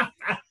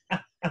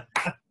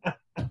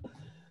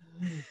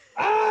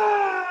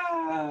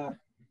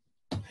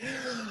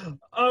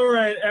 All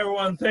right,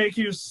 everyone. Thank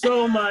you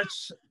so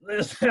much.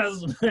 This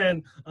has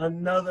been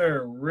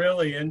another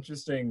really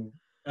interesting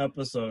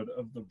episode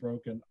of the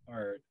Broken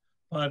Art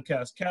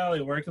Podcast.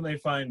 Callie, where can they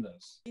find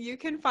us? You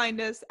can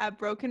find us at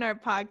Broken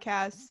Art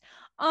Podcast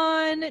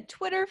on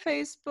Twitter,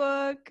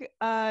 Facebook,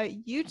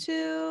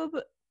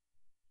 YouTube,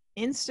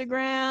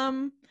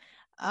 Instagram,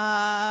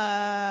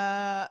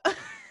 all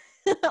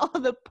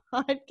the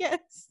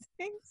podcasting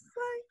sites.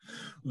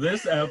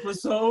 This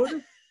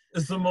episode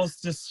is the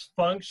most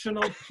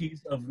dysfunctional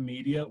piece of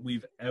media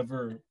we've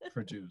ever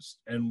produced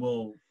and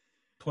will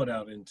put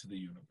out into the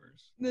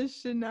universe.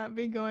 This should not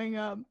be going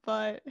up,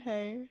 but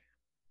hey.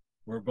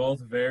 We're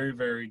both very,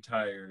 very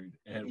tired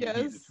and we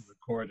needed to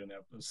record an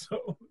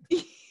episode.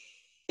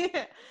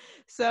 Yeah.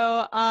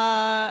 So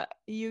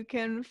you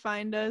can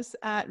find us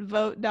at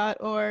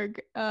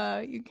vote.org.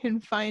 You can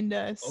find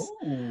us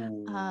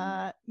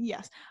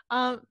yes.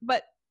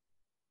 But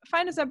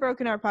find us at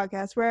Broken Art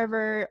Podcast,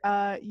 wherever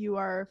you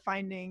are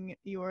finding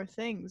your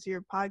things,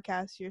 your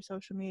podcasts, your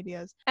social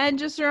medias. And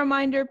just a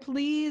reminder,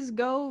 please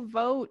go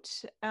vote.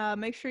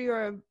 Make sure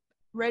you're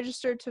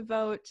registered to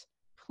vote.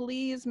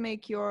 Please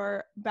make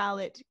your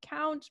ballot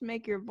count.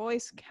 Make your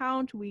voice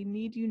count. We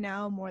need you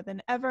now more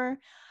than ever.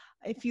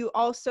 If you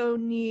also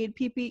need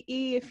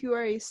PPE, if you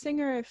are a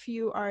singer, if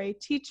you are a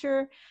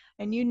teacher,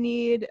 and you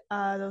need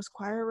those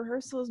choir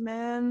rehearsals,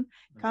 man,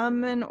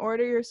 come and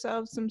order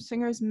yourself some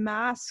singers'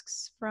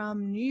 masks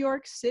from New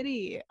York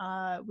City.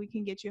 We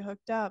can get you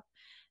hooked up.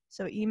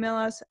 So email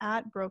us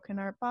at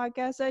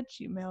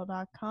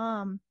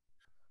brokenartpodcast@gmail.com.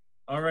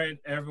 All right,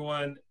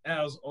 everyone.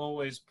 As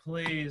always,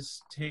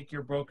 please take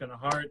your broken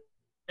heart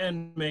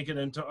and make it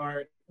into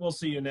art. We'll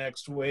see you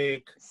next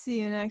week.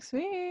 See you next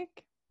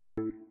week.